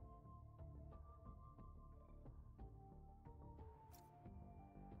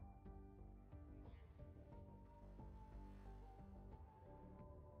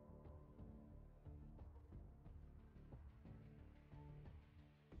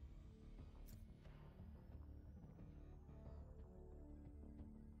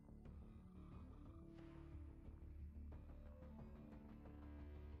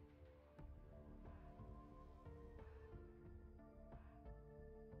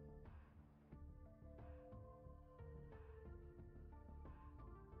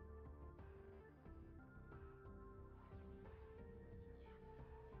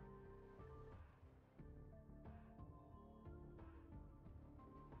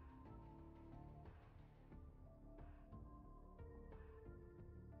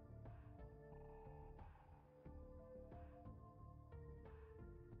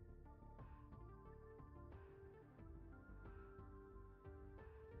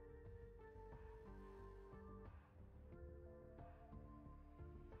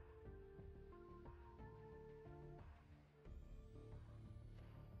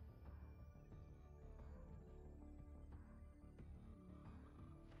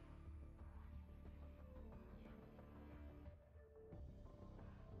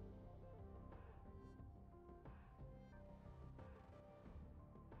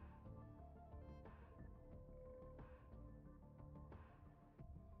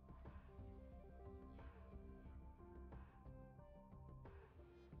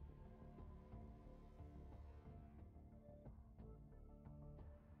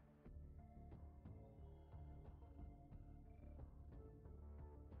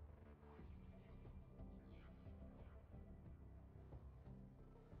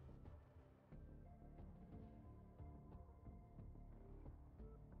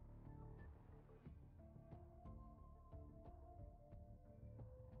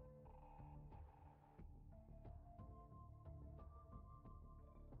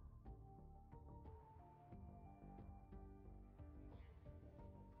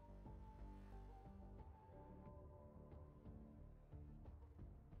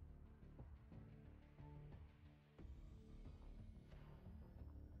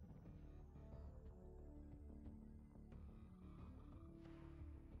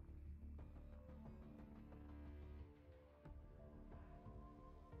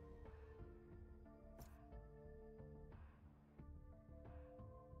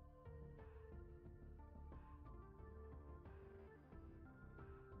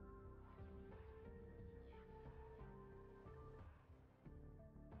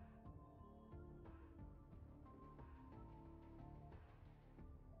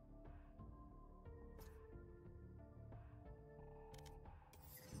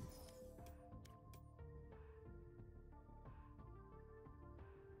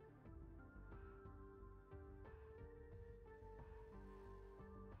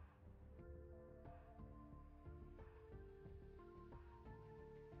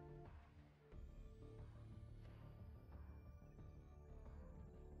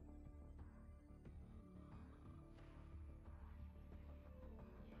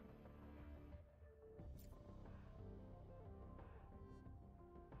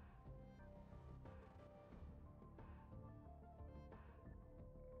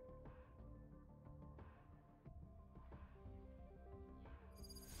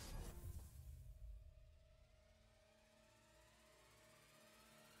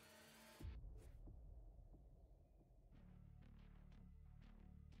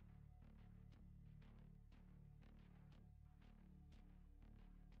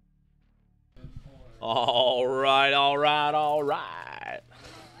 All right, all right, all right.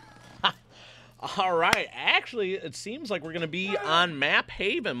 All right. Actually, it seems like we're going to be on Map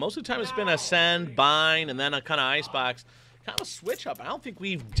Haven. Most of the time it's been Ascend, Bind, and then a kind of Icebox. Kind of a switch up. I don't think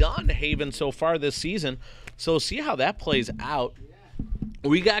we've done Haven so far this season. So see how that plays out.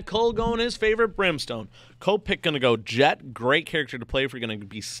 We got Cole going his favorite Brimstone. Copic going to go Jet. Great character to play if you're going to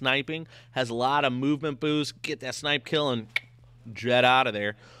be sniping. Has a lot of movement boost. Get that snipe kill and jet out of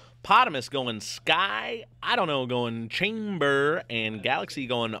there. Potamus going Sky. I don't know, going Chamber. And Galaxy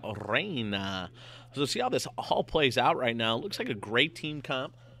going Reina. So see how this all plays out right now. Looks like a great team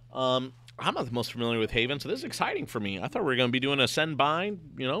comp. I'm not the most familiar with Haven, so this is exciting for me. I thought we were going to be doing a Send Bind,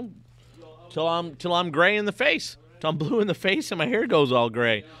 you know, till I'm gray in the face. Till I'm blue in the face and my hair goes all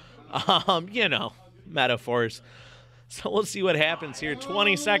gray. You know, metaphors. So we'll see what happens here.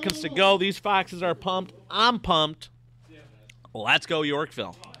 20 seconds to go. These Foxes are pumped. I'm pumped. Let's go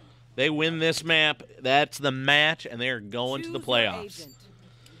Yorkville. They win this map. That's the match, and they're going to the playoffs.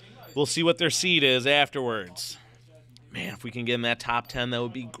 We'll see what their seed is afterwards. Man, if we can get in that top 10, that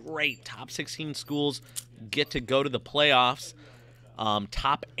would be great. Top 16 schools get to go to the playoffs.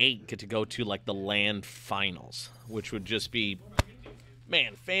 Top 8 get to go to, like, the land finals, which would just be,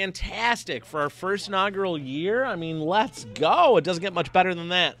 man, fantastic for our first inaugural year. I mean, let's go. It doesn't get much better than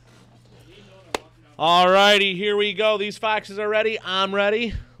that. All righty, here we go. These Foxes are ready. I'm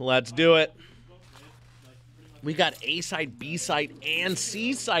ready. Let's do it. We got A site, B site, and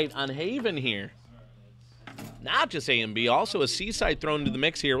C site on Haven here. Not just A and B, also a C site thrown into the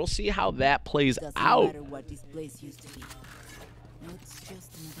mix here. We'll see how that plays out. Matter what this place used to be. It's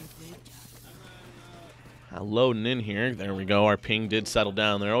just another great job. Loading in here. There we go. Our ping did settle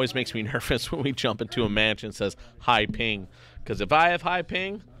down there. It always makes me nervous when we jump into a match and it says high ping. Because if I have high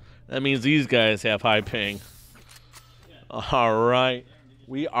ping, that means these guys have high ping. All right.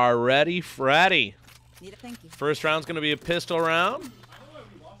 We are ready, Freddy. Thank you. First round's going to be a pistol round.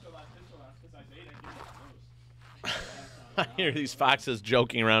 I hear these Foxes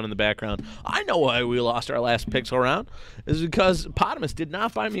joking around in the background. I know why we lost our last pixel round. Is because Potamus did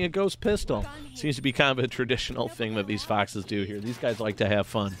not buy me a ghost pistol. Seems to be kind of a traditional thing that these Foxes do here. These guys like to have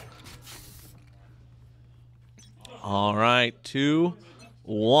fun. All right, 2,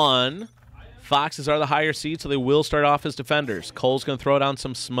 1. Foxes are the higher seed, so they will start off as defenders. Cole's going to throw down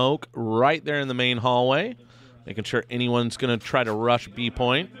some smoke right there in the main hallway, making sure anyone's going to try to rush B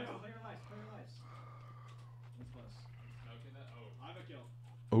point.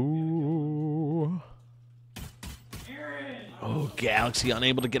 Ooh. Oh, Galaxy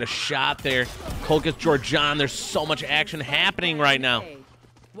unable to get a shot there. Cole gets Georgian. There's so much action happening right now.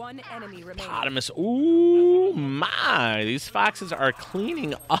 One enemy remaining. Potamus. Ooh, my. These Foxes are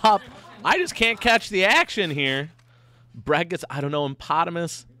cleaning up. I just can't catch the action here. Brad gets, I don't know,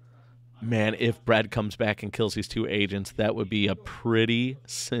 Potamus. Man, if Brad comes back and kills these two agents, that would be a pretty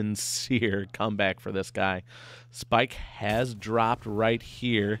sincere comeback for this guy. Spike has dropped right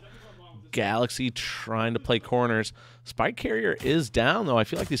here. Galaxy trying to play corners. Spike carrier is down, though. I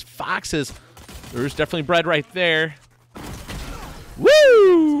feel like these Foxes, there's definitely Brad right there.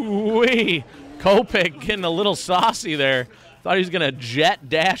 Woo-wee! Copic getting a little saucy there. Thought he was going to jet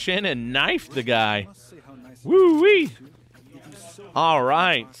dash in and knife the guy. Woo-wee! All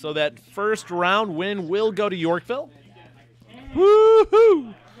right, so that first round win will go to Yorkville.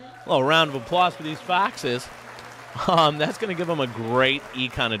 Woo-hoo! A little round of applause for these Foxes. That's going to give them a great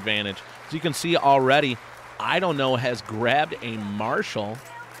econ advantage. As you can see already, I don't know has grabbed a Marshall.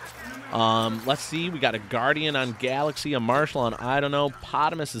 Let's see, we got a Guardian on Galaxy, a Marshall on I don't know.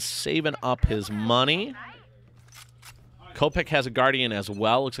 Potamus is saving up his money. Copic has a Guardian as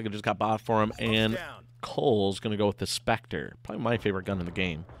well. Looks like it just got bought for him. And Cole's going to go with the Spectre. Probably my favorite gun in the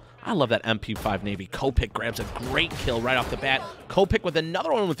game. I love that MP5 Navy. Copic grabs a great kill right off the bat. Copic with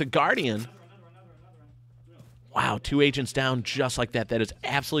another one with the Guardian. Wow, 2 agents down just like that. That is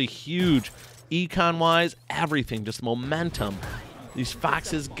absolutely huge. Econ-wise, everything, just momentum. These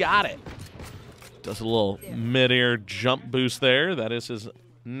Foxes got it. Does a little mid-air jump boost there. That is his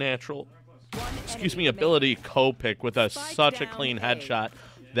natural, ability. Copic with such a clean headshot.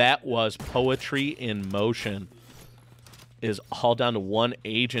 That was poetry in motion. Is all down to 1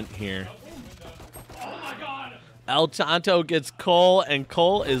 agent here. El Tonto gets Cole, and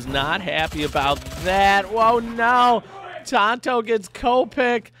Cole is not happy about that. Whoa, no. Tonto gets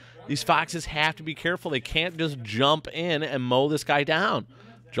Copic. These Foxes have to be careful. They can't just jump in and mow this guy down.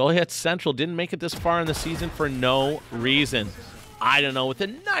 Joliet Central didn't make it this far in the season for no reason. I don't know, with a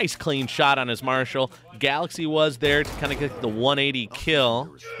nice clean shot on his Marshall. Galaxy was there to kind of get the 180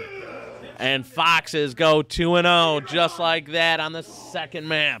 kill. And Foxes go 2-0 just like that on the second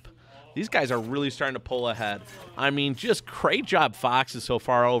map. These guys are really starting to pull ahead. I mean, just great job, Foxes, so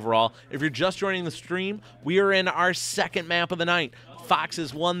far overall. If you're just joining the stream, we are in our second map of the night.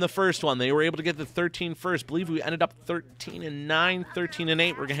 Foxes won the first one. They were able to get the 13 first. I believe we ended up 13-9,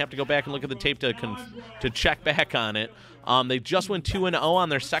 13-8. We're going to have to go back and look at the tape to check back on it. They just went 2-0 on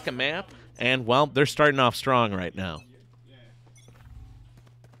their second map, and, well, they're starting off strong right now.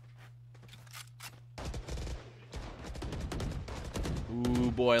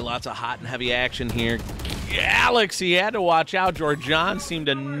 Ooh, boy, lots of hot and heavy action here. Galaxy had to watch out. Georgian seemed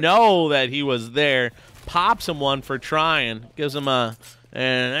to know that he was there. Pops him one for trying. Gives him a...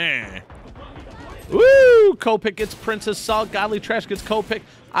 Woo! Copic gets Princess Salt. Godly Trash gets Copic.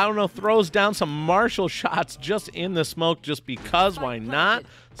 I don't know, throws down some Marshall shots just in the smoke just because. Why not?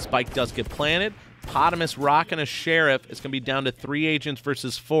 Spike does get planted. Potamus rocking a Sheriff. It's going to be down to 3 agents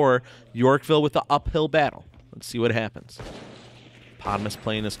versus 4. Yorkville with the uphill battle. Let's see what happens. Potamus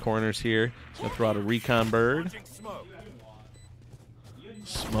playing his corners here. He's going to throw out a recon bird.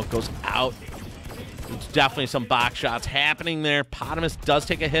 Smoke goes out. There's definitely some box shots happening there. Potamus does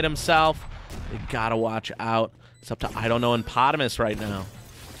take a hit himself. They got to watch out. It's up to I don't know and Potamus right now.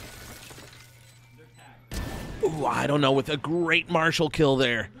 Ooh, I don't know with a great Marshall kill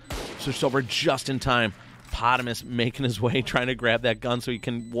there. Switched over just in time. Potamus making his way, trying to grab that gun so he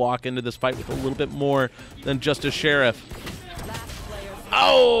can walk into this fight with a little bit more than just a Sheriff.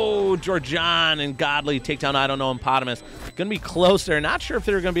 Oh, Georgian and Godly take down I don't know and Potamus. Going to be close there. Not sure if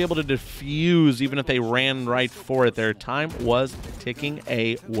they're going to be able to defuse even if they ran right for it. Their time was ticking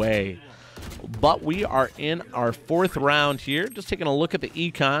away. But we are in our 4th round here. Just taking a look at the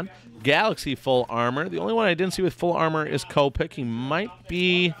econ. Galaxy full armor. The only one I didn't see with full armor is Copic. He might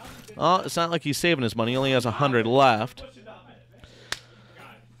be... Oh, it's not like he's saving his money. He only has 100 left.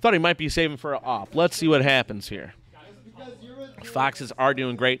 Thought he might be saving for an op. Let's see what happens here. Foxes are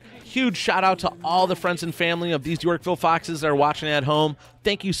doing great. Huge shout out to all the friends and family of these Yorkville Foxes that are watching at home.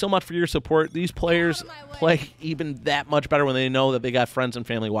 Thank you so much for your support. These players play even that much better when they know that they got friends and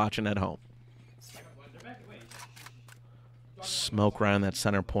family watching at home. Smoke around that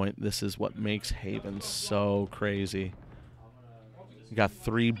center point. This is what makes Haven so crazy. You got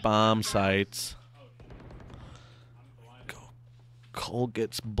 3 bomb sites. Cole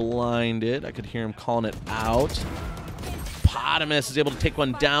gets blinded. I could hear him calling it out. Potamus is able to take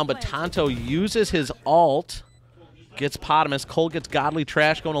one down, but Tonto uses his ult. Gets Potamus. Cole gets Godly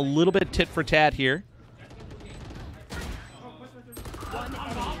Trash going a little bit tit for tat here. One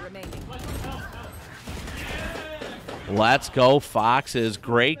enemy remaining. Let's go, Foxes.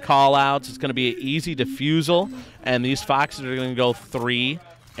 Great call-outs. It's going to be an easy defusal, and these Foxes are going to go 3-1.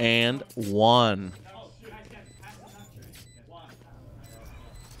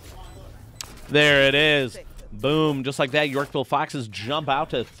 There it is. Boom. Just like that, Yorkville Foxes jump out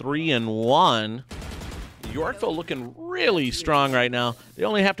to 3-1. Yorkville looking really strong right now. They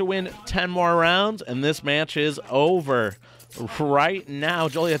only have to win 10 more rounds, and this match is over. Right now,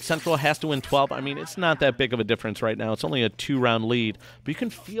 Joliet Central has to win 12. I mean, it's not that big of a difference right now. It's only a 2-round lead. But you can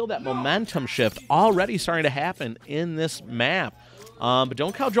feel that momentum shift already starting to happen in this map. But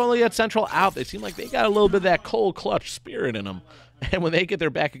don't count Joliet Central out. They seem like they got a little bit of that cold clutch spirit in them. And when they get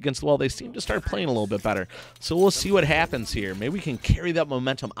their back against the wall, they seem to start playing a little bit better. So we'll see what happens here. Maybe we can carry that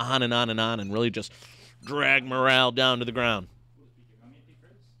momentum on and on and on and really just drag morale down to the ground.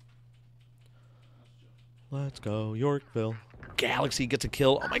 Let's go, Yorkville. Galaxy gets a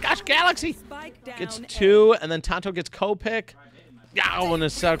kill. Oh my gosh, Galaxy gets 2, and then Tonto gets Copic. Oh, and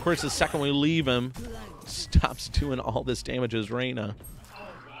of course the second we leave him, stops doing all this damage as Reyna.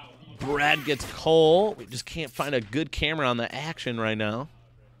 Brad gets Cole. We just can't find a good camera on the action right now.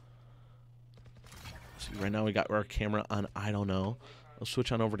 See, right now we got our camera on I don't know. We'll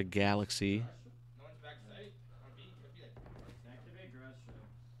switch on over to Galaxy.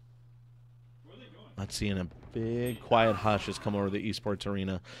 Let's see, and a big quiet hush has come over the esports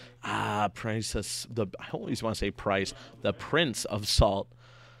arena. Price, I always want to say Price, the Prince of Salt,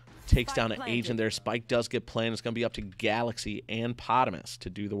 takes down an agent there. Spike does get played. It's going to be up to Galaxy and Potamus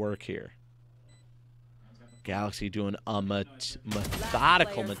to do the work here. Galaxy doing a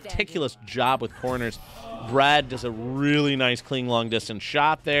methodical, meticulous job with corners. Brad does a really nice, clean, long-distance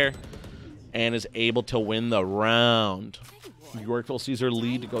shot there and is able to win the round. Yorkville sees her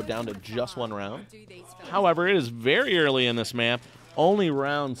lead to go down to just 1 round. However, it is very early in this map. Only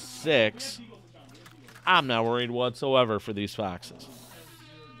round 6. I'm not worried whatsoever for these Foxes.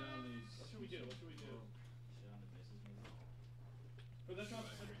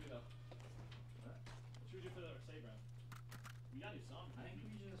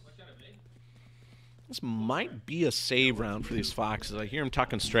 This might be a save round for these Foxes. I hear them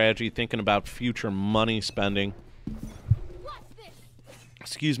talking strategy, thinking about future money spending.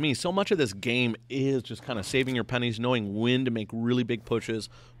 Excuse me. So much of this game is just kind of saving your pennies, knowing when to make really big pushes,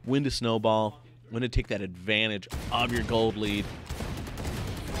 when to snowball, when to take that advantage of your gold lead.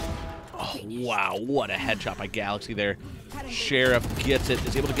 Oh, wow. What a headshot by Galaxy there. Sheriff gets it,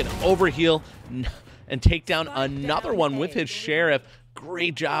 is able to get an overheal and take down another one with his Sheriff.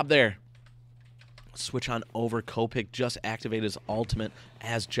 Great job there. Switch on over. Kopik just activated his ultimate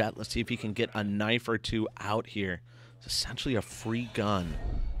as Jet. Let's see if he can get a knife or two out here. It's essentially a free gun.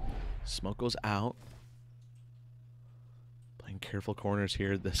 Smoke goes out. Playing careful corners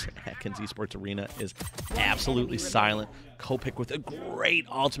here. This Atkins Esports Arena is absolutely silent. Kopik with a great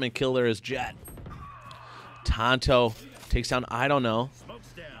ultimate kill there as Jet. Tonto takes down I don't know.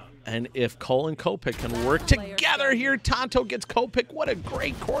 And if Cole and Kopik can work together here, Tonto gets Kopik. What a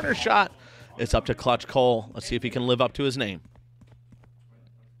great corner shot. It's up to Clutch Cole. Let's see if he can live up to his name.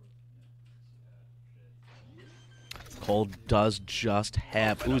 Cole does just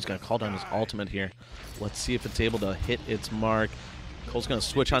have... Ooh, he's going to call down his ultimate here. Let's see if it's able to hit its mark. Cole's going to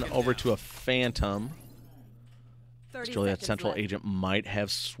switch on over to a Phantom. This Joliet Central agent might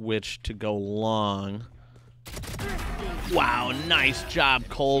have switched to go long. Wow, nice job,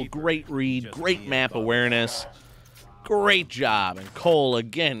 Cole. Great read, great map awareness. Great job. And Cole,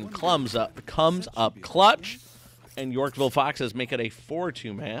 again, comes up clutch. And Yorkville Foxes make it a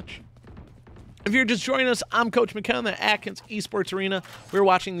 4-2 match. If you're just joining us, I'm Coach McKenna, the Atkins Esports Arena. We're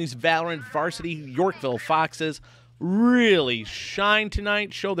watching these Valorant Varsity Yorkville Foxes really shine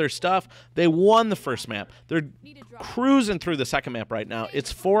tonight, show their stuff. They won the first map. They're cruising through the second map right now.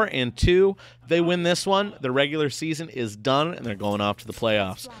 It's 4-2. They win this one. The regular season is done, and they're going off to the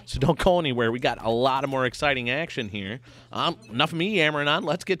playoffs. So don't go anywhere. We got a lot of more exciting action here. Enough of me yammering on.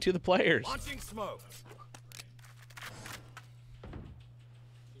 Let's get to the players. Launching smoke.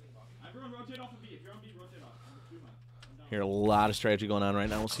 Here, a lot of strategy going on right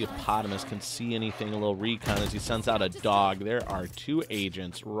now. We'll see if Potamus can see anything. A little recon as he sends out a dog. There are 2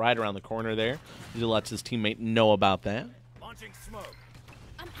 agents right around the corner there. He lets his teammate know about that. Launching smoke.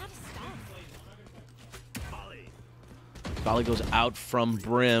 I'm out of stuff. Volley goes out from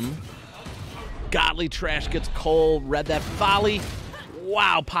Brim. Godly Trash gets Cole. Read that volley.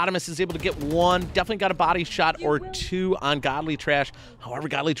 Wow, Potamus is able to get one. Definitely got a body shot or 2 on Godly Trash. However,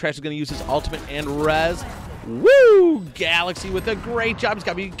 Godly Trash is going to use his ultimate and res. Woo! Galaxy with a great job. He's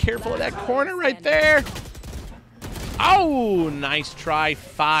got to be careful of that corner right there. Oh, nice try,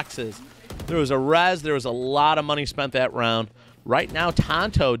 Foxes. There was a res. There was a lot of money spent that round. Right now,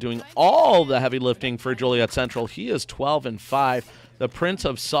 Tonto doing all the heavy lifting for Joliet Central. He is 12-5. The Prince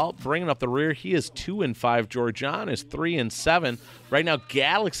of Salt bringing up the rear. He is 2-5. Georgian is 3-7. Right now,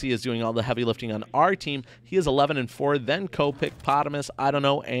 Galaxy is doing all the heavy lifting on our team. He is 11-4. Then Kopik, Potamus, I don't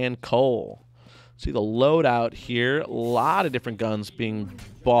know, and Cole. See the loadout here. A lot of different guns being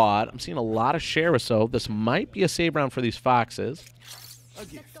bought. I'm seeing a lot of Sheriff, so this might be a save round for these Foxes.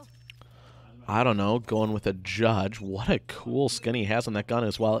 I don't know, going with a Judge. What a cool skin he has on that gun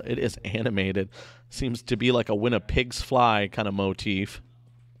as well. It is animated. Seems to be like a when a pigs fly kind of motif.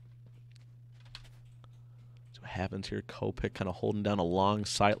 So what happens here, Kopik kind of holding down a long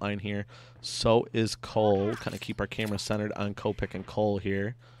sight line here. So is Cole. Kind of keep our camera centered on Kopik and Cole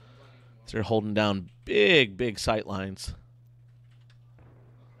here. So they're holding down big, big sight lines.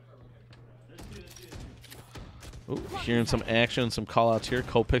 Ooh, hearing some action, some call-outs here.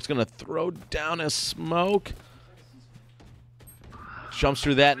 Kopik's going to throw down a smoke. Jumps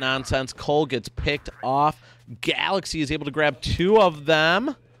through that nonsense. Cole gets picked off. Galaxy is able to grab 2 of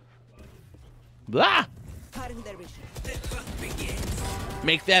them. Blah!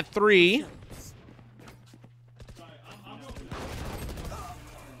 Make that 3.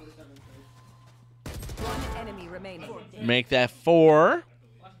 One enemy remaining. Make that 4.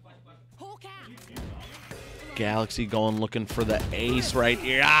 Galaxy going looking for the ace right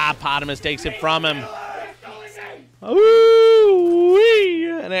here. Ah, Potamus takes it from him. Ooh-wee!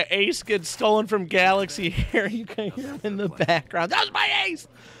 And an ace gets stolen from Galaxy here. You can hear him in the background. That was my ace!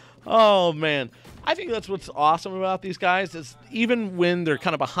 Oh, man. I think that's what's awesome about these guys is even when they're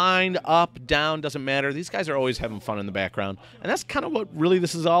kind of behind, up, down, doesn't matter. These guys are always having fun in the background. And that's kind of what really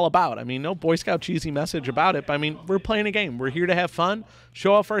this is all about. I mean, no Boy Scout cheesy message about it. But, I mean, we're playing a game. We're here to have fun,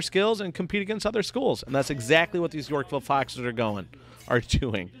 show off our skills, and compete against other schools. And that's exactly what these Yorkville Foxes are doing.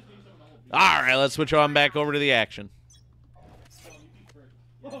 All right, let's switch on back over to the action.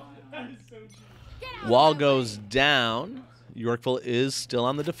 Wall goes down. Yorkville is still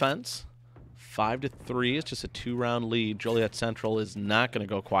on the defense. 5-3. It's just a 2-round lead. Joliet Central is not going to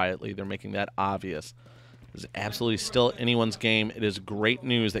go quietly. They're making that obvious. It's absolutely still anyone's game. It is great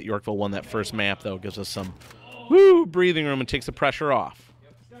news that Yorkville won that first map, though. It gives us some breathing room and takes the pressure off.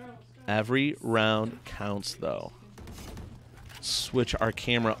 Every round counts, though. Switch our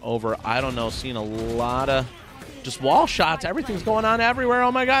camera over. I don't know, seeing a lot of just wall shots. Everything's going on everywhere.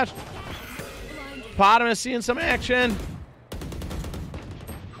 Oh, my gosh. Potamus seeing some action.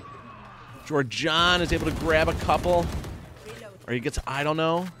 Georgian is able to grab a couple. Or he gets, I don't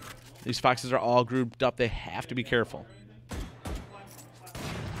know. These foxes are all grouped up. They have to be careful.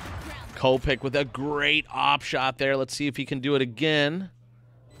 Kopik with a great op shot there. Let's see if he can do it again.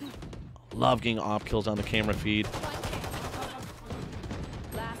 Love getting op kills on the camera feed.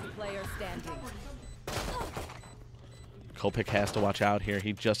 Last player standing. Kopik has to watch out here.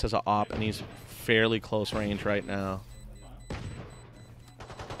 He just has an op, and he's fairly close range right now.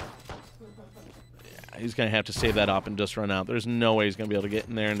 Yeah, he's going to have to save that op and just run out. There's no way he's going to be able to get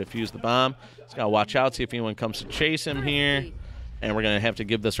in there and defuse the bomb. He's got to watch out, see if anyone comes to chase him here. And we're going to have to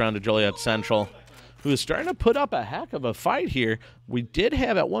give this round to Joliet Central, who is starting to put up a heck of a fight here. We did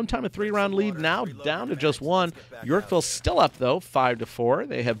have at one time a 3-round lead, now down to just 1. Yorkville's still up, though, 5-4.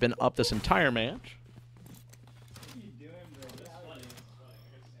 They have been up this entire match.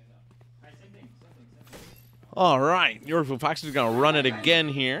 All right, Yorkville Foxes are going to run it again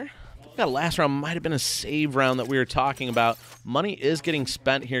here. That last round might have been a save round that we were talking about. Money is getting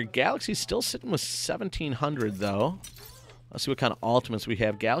spent here. Galaxy's still sitting with 1,700, though. Let's see what kind of ultimates we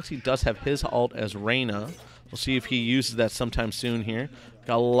have. Galaxy does have his ult as Reyna. We'll see if he uses that sometime soon here.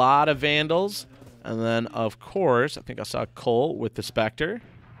 Got a lot of Vandals. And then, of course, I think I saw Cole with the Spectre.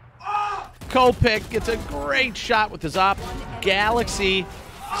 Kopik gets a great shot with his op. Galaxy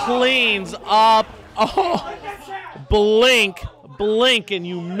cleans up. Oh, blink, and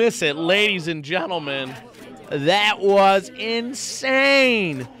you miss it, ladies and gentlemen. That was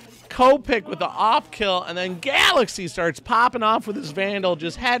insane. Kopik with the off kill, and then Galaxy starts popping off with his Vandal,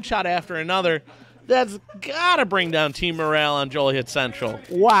 just headshot after another. That's got to bring down team morale on Joliet Central.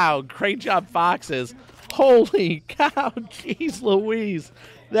 Wow, great job, Foxes. Holy cow, jeez Louise.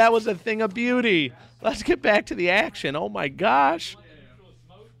 That was a thing of beauty. Let's get back to the action. Oh, my gosh.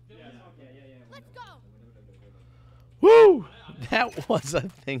 Woo! That was a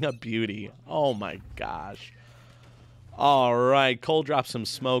thing of beauty. Oh, my gosh. All right, Cole drops some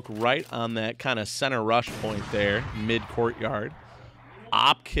smoke right on that kind of center rush point there, mid-courtyard.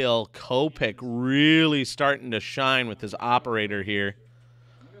 Op kill, Kopik really starting to shine with his operator here.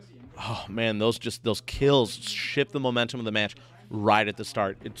 Oh, man, those kills shift the momentum of the match right at the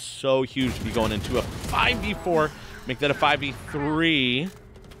start. It's so huge to be going into a 5v4, make that a 5v3.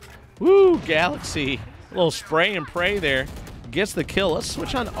 Woo, Galaxy. A little spray and pray there. Gets the kill. Let's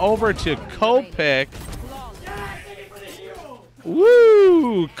switch on over to Kopik.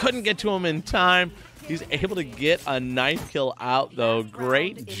 Woo! Couldn't get to him in time. He's able to get a knife kill out, though.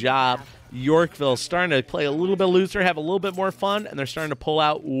 Great job. Yorkville starting to play a little bit looser, have a little bit more fun, and they're starting to pull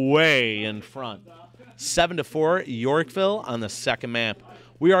out way in front. 7-4, Yorkville on the second map.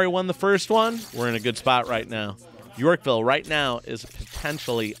 We already won the first one. We're in a good spot right now. Yorkville right now is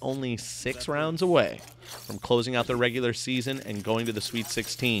potentially only 6 rounds away from closing out the regular season and going to the Sweet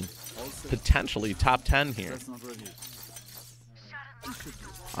 16. Potentially top 10 here.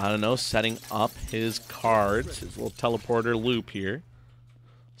 I don't know, setting up his cards, his little teleporter loop here.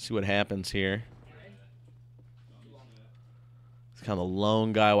 See what happens here. He's kind of the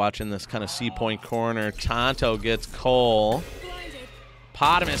lone guy watching this kind of C-point corner. Tonto gets Cole.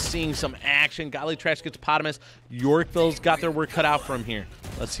 Potamus seeing some action. Golly Trash gets Potamus. Yorkville's got their work cut out for him here.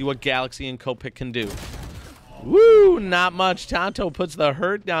 Let's see what Galaxy and Kopik can do. Woo, not much. Tonto puts the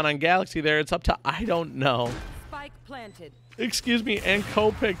hurt down on Galaxy there. It's up to I don't know. Spike planted. Excuse me, and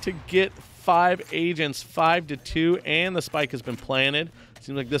Kopik to get 5 agents, 5-2, and the spike has been planted.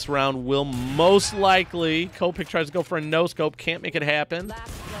 Seems like this round will most likely. Kopik tries to go for a no-scope, can't make it happen.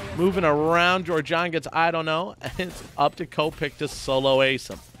 Moving around, Georgian gets I don't know, and it's up to Kopik to solo ace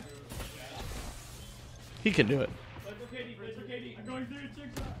him. He can do it.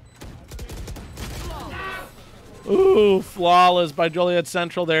 Ooh, flawless by Joliet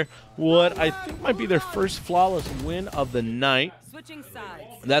Central there. What I think might be their first flawless win of the night. Switching sides.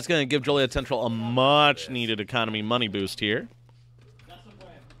 That's going to give Joliet Central a much-needed economy money boost here. That's the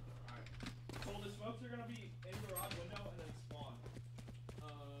plan. So the smokes are going to be in the garage window and then spawn.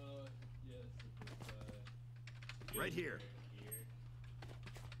 Right here.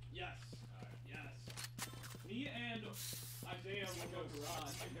 Yes. Yes. Me and Isaiah will go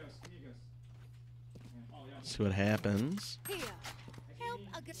garage. See what happens. Here. Help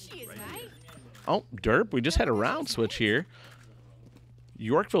a good she is right. Oh, derp. We just had a round switch here.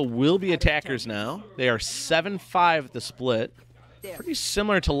 Yorkville will be attackers now. They are 7-5 at the split. Pretty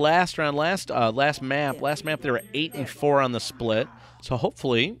similar to last round, last map. Last map they were 8-4 on the split. So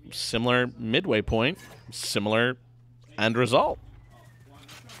hopefully, similar midway point, similar end result.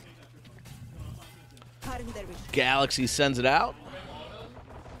 Galaxy sends it out.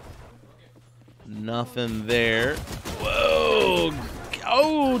 Nothing there. Whoa!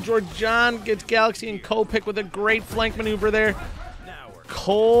 Oh, Georgian gets Galaxy and Kopik with a great flank maneuver there.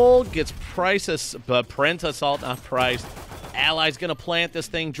 Cole gets Price, but Prince assault, not Price. Ally's going to plant this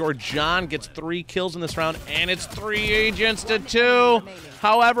thing. Georgian gets 3 kills in this round, and it's 3 agents to 2.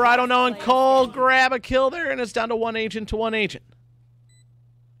 However, I don't know, and Cole grab a kill there, and it's down to 1 agent to 1 agent.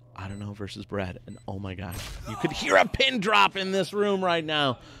 I don't know versus Brad, and oh my gosh, you could hear a pin drop in this room right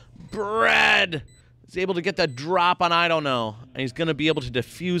now. Brad is able to get the drop on I don't know, and he's going to be able to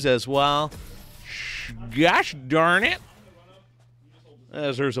defuse as well. Gosh darn it.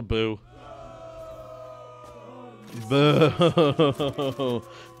 There's a boo. Boo.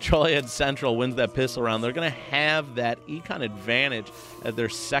 Joliet Central wins that pistol round. They're going to have that econ advantage at their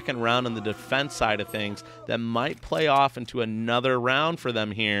second round on the defense side of things that might play off into another round for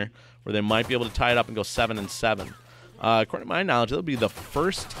them here where they might be able to tie it up and go 7-7. According to my knowledge, it'll be the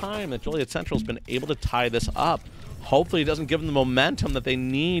first time that Joliet Central's been able to tie this up. Hopefully it doesn't give them the momentum that they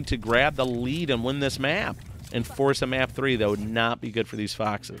need to grab the lead and win this map and force a map 3. That would not be good for these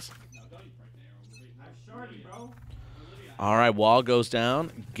Foxes. All right, wall goes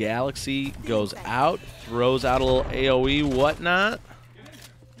down. Galaxy goes out, throws out a little AoE, whatnot.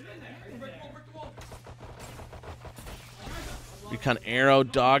 Recon arrow,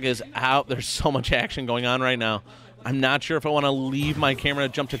 dog is out. There's so much action going on right now. I'm not sure if I want to leave my camera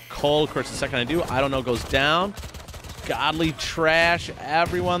to jump to Cole. Of course, the second I do, I don't know, goes down. Godly trash,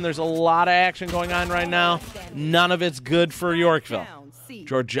 everyone. There's a lot of action going on right now. None of it's good for Yorkville.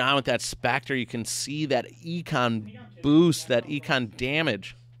 Georgian with that Spectre, you can see that econ boost, that econ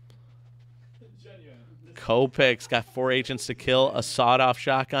damage. Kopik's got 4 agents to kill, a sawed-off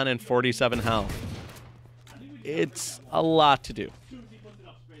shotgun, and 47 health. It's a lot to do.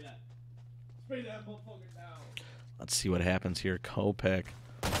 Let's see what happens here. Kopik.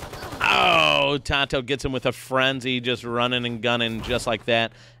 Oh, Tonto gets him with a frenzy, just running and gunning just like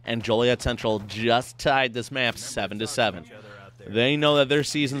that. And Joliet Central just tied this map 7-7. They know that their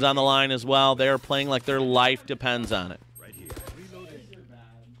season's on the line as well. They are playing like their life depends on it.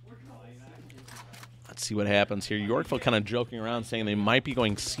 Let's see what happens here. Yorkville kind of joking around saying they might be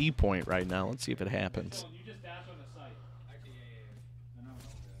going C point right now. Let's see if it happens.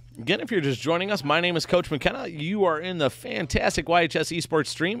 Again, if you're just joining us, my name is Coach McKenna. You are in the fantastic YHS Esports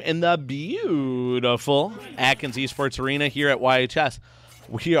stream in the beautiful Atkins Esports Arena here at YHS.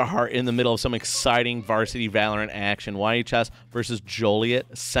 We are in the middle of some exciting Varsity Valorant action. YHS versus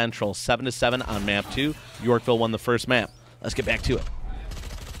Joliet Central, 7-7 on map 2. Yorkville won the first map. Let's get back to it.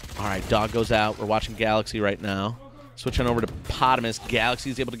 All right, dog goes out. We're watching Galaxy right now. Switching over to Potamus. Galaxy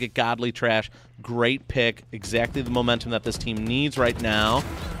is able to get Godly Trash. Great pick. Exactly the momentum that this team needs right now.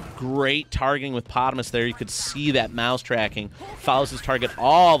 Great targeting with Potamus there. You could see that mouse tracking. Follows his target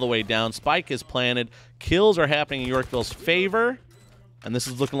all the way down. Spike is planted. Kills are happening in Yorkville's favor. And this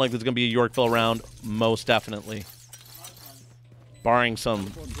is looking like there's going to be a Yorkville round, most definitely. Barring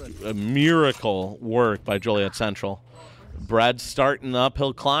some miracle work by Joliet Central. Brad's starting the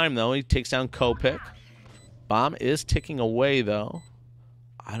uphill climb, though. He takes down Kopik. Bomb is ticking away, though.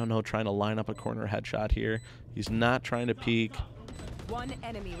 I don't know, trying to line up a corner headshot here. He's not trying to peek. One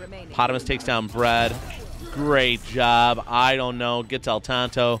enemy remaining. Potamus takes down Brad. Great job. I don't know. Gets El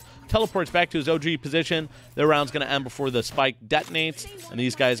Tonto. Teleports back to his OG position. Their round's going to end before the spike detonates, and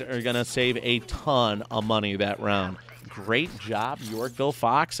these guys are going to save a ton of money that round. Great job, Yorkville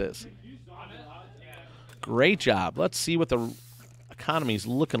Foxes. Great job. Let's see what the economy's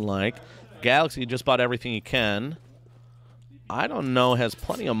looking like. Galaxy just bought everything he can. I don't know, has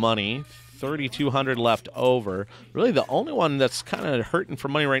plenty of money. 3,200 left over. Really, the only one that's kind of hurting for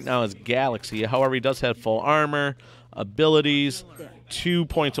money right now is Galaxy. However, he does have full armor, abilities, 2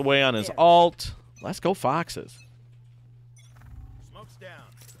 points away on his ult. Let's go Foxes. Smoke's down.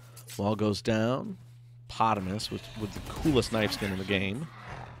 Wall goes down. Potamus with the coolest knife skin in the game.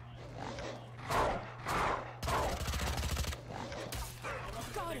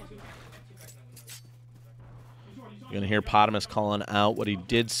 You're going to hear Potamus calling out. What he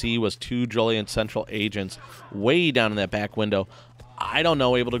did see was 2 Joliet Central agents way down in that back window. I don't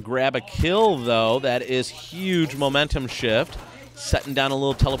know, able to grab a kill, though. That is huge momentum shift. Setting down a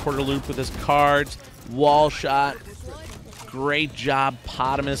little teleporter loop with his cards. Wall shot. Great job,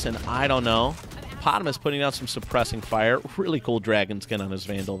 Potamus, and I don't know. Hippopotamus putting out some suppressing fire. Really cool dragon skin on his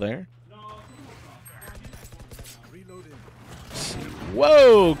Vandal there.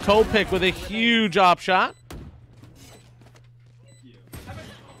 Whoa, Kopik with a huge op shot.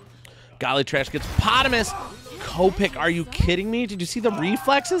 Golly Trash gets Potamus. Kopik, are you kidding me? Did you see the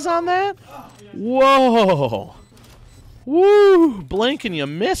reflexes on that? Whoa. Woo, blink and you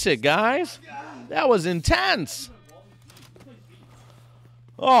miss it, guys. That was intense.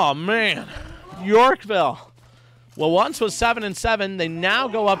 Oh, man. Yorkville. Well, once was 7-7. They now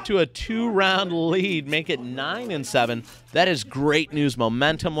go up to a 2-round lead, make it 9-7. That is great news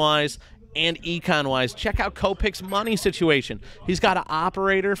momentum-wise and econ-wise. Check out Kopik's money situation. He's got an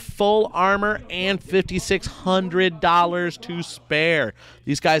operator, full armor, and $5,600 to spare.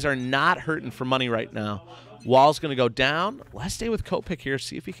 These guys are not hurting for money right now. Wall's going to go down. Let's stay with Kopik here,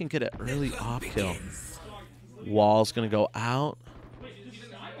 see if he can get an early op kill. Wall's going to go out.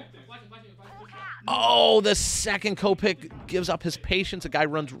 Oh, the second Kopik gives up his patience. A guy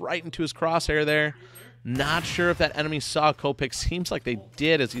runs right into his crosshair there. Not sure if that enemy saw Kopik. Seems like they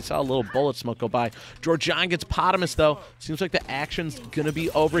did as he saw a little bullet smoke go by. Georgian gets Potamus, though. Seems like the action's going to be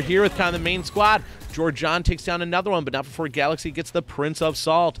over here with kind of the main squad. Georgian takes down another one, but not before Galaxy gets the Prince of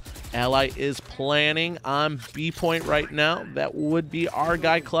Salt. Ally is planning on B point right now. That would be our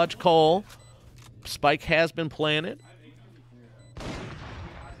guy, Clutch Cole. Spike has been planted.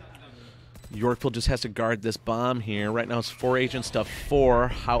 Yorkville just has to guard this bomb here. Right now it's 4 agents to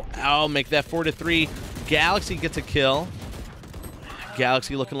 4. I'll make that 4-3. Galaxy gets a kill.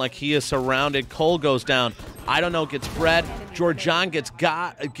 Galaxy looking like he is surrounded. Cole goes down. I don't know, gets Fred. Georgian gets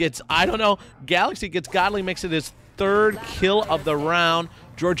I don't know. Galaxy gets Godly, makes it his 3rd kill of the round.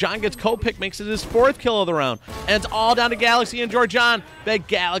 Georgian gets Kopik, makes it his 4th kill of the round. And it's all down to Galaxy and Georgian. But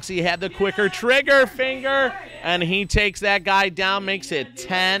Galaxy had the quicker trigger finger, and he takes that guy down, makes it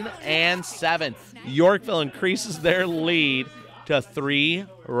 10-7. Yorkville increases their lead to 3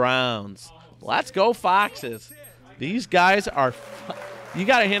 rounds. Let's go, Foxes. These guys are... You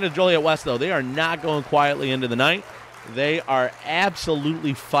got to hand it to Joliet West, though. They are not going quietly into the night. They are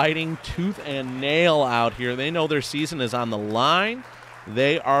absolutely fighting tooth and nail out here. They know their season is on the line.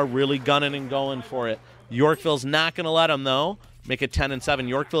 They are really gunning and going for it. Yorkville's not going to let them, though. Make it 10-7.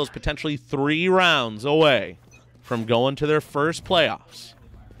 Yorkville is potentially 3 rounds away from going to their first playoffs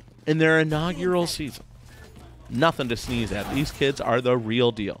in their inaugural season. Nothing to sneeze at. These kids are the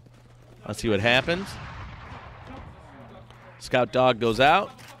real deal. Let's see what happens. Scout Dog goes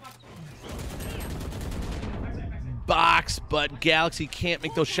out. Box, but Galaxy can't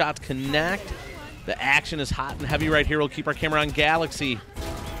make those shots connect. The action is hot and heavy right here. We'll keep our camera on Galaxy.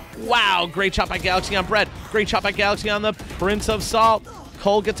 Wow, great shot by Galaxy on Bread. Great shot by Galaxy on the Prince of Salt.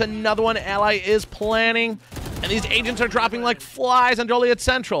 Cole gets another one. Ally is planning. And these agents are dropping like flies on Joliet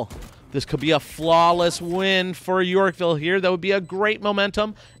Central. This could be a flawless win for Yorkville here. That would be a great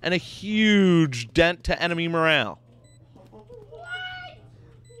momentum and a huge dent to enemy morale.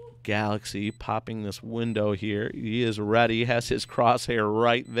 Galaxy popping this window here. He is ready. He has his crosshair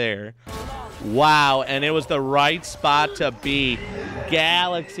right there. Wow, and it was the right spot to be.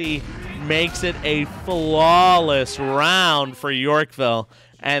 Galaxy makes it a flawless round for Yorkville.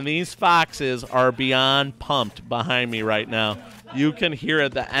 And these Foxes are beyond pumped behind me right now. You can hear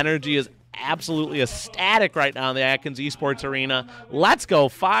it. The energy is absolutely ecstatic right now in the Atkins Esports Arena. Let's go,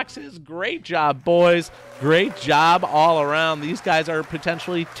 Foxes. Great job, boys. Great job all around. These guys are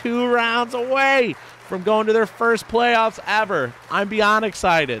potentially 2 rounds away from going to their first playoffs ever. I'm beyond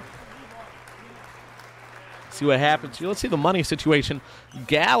excited. See what happens here. Let's see the money situation.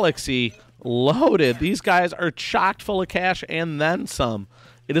 Galaxy loaded. These guys are chocked full of cash and then some.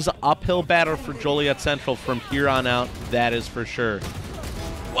 It is an uphill battle for Joliet Central from here on out, that is for sure.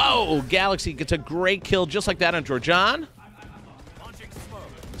 Whoa, Galaxy gets a great kill just like that on Georgian.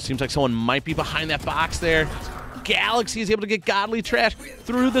 Seems like someone might be behind that box there. Galaxy is able to get Godly Trash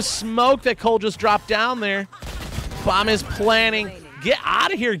through the smoke that Cole just dropped down there. Bomb is planning. Get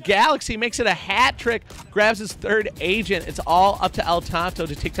out of here, Galaxy makes it a hat trick. Grabs his 3rd agent. It's all up to El Tonto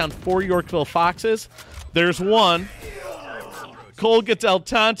to take down 4 Yorkville Foxes. There's one. Cole gets El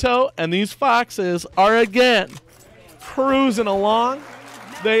Tonto, and these Foxes are again cruising along.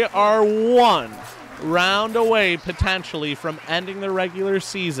 They are 1 round away potentially from ending the regular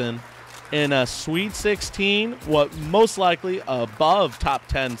season in a Sweet 16, what most likely above top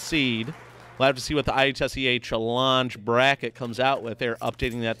 10 seed. We'll have to see what the IHSEA challenge bracket comes out with. They're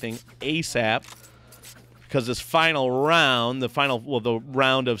updating that thing ASAP because this final round, the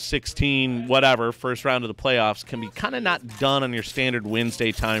round of 16, whatever, first round of the playoffs can be kind of not done on your standard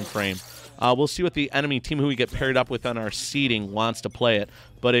Wednesday time frame. We'll see what the enemy team who we get paired up with on our seeding wants to play it,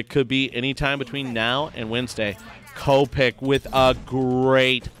 but it could be any time between now and Wednesday. Kopik with a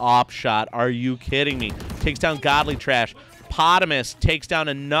great op shot. Are you kidding me? Takes down Godly Trash. Potamus takes down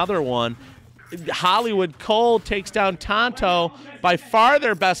another one. Hollywood Cole takes down Tonto, by far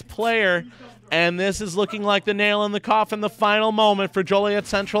their best player. And this is looking like the nail in the coffin, the final moment for Joliet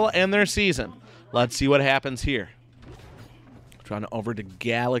Central and their season. Let's see what happens here. Trying over to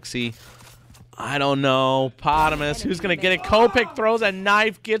Galaxy. I don't know. Potamus, who's going to get it? Kopik throws a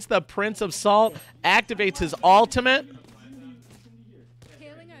knife, gets the Prince of Salt, activates his ultimate.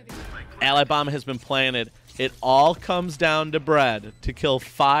 Ally Bomb has been planted. It all comes down to Bread to kill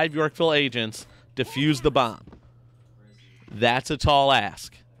 5 Yorkville agents, defuse the bomb. That's a tall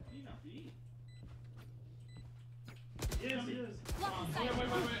ask.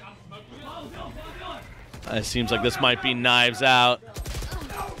 It seems like this might be knives out.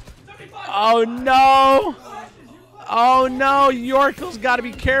 Oh, no. Oh, no. Yorkville's got to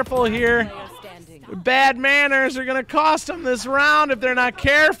be careful here. Bad manners are going to cost them this round if they're not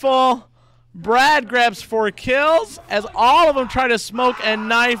careful. Brad grabs 4 kills as all of them try to smoke and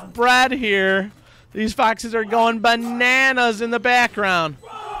knife Brad here. These Foxes are going bananas in the background.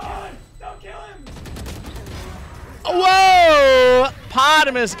 Whoa!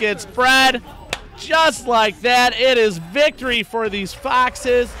 Potamus gets Brad just like that. It is victory for these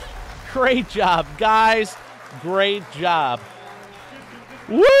Foxes. Great job, guys. Great job.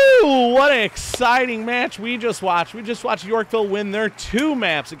 Woo! What an exciting match we just watched. We just watched Yorkville win their 2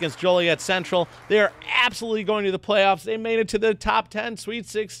 maps against Joliet Central. They are absolutely going to the playoffs. They made it to the top 10, Sweet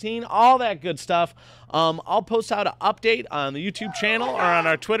 16, all that good stuff. I'll post out an update on the YouTube channel or on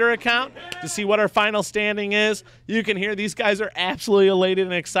our Twitter account to see what our final standing is. You can hear these guys are absolutely elated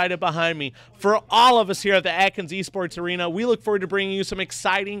and excited behind me. For all of us here at the Atkins Esports Arena, we look forward to bringing you some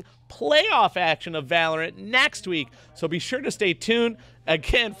exciting playoff action of Valorant next week. So be sure to stay tuned.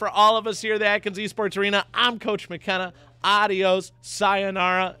 Again, for all of us here at the Atkins Esports Arena, I'm Coach McKenna. Adios,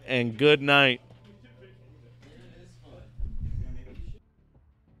 sayonara, and good night.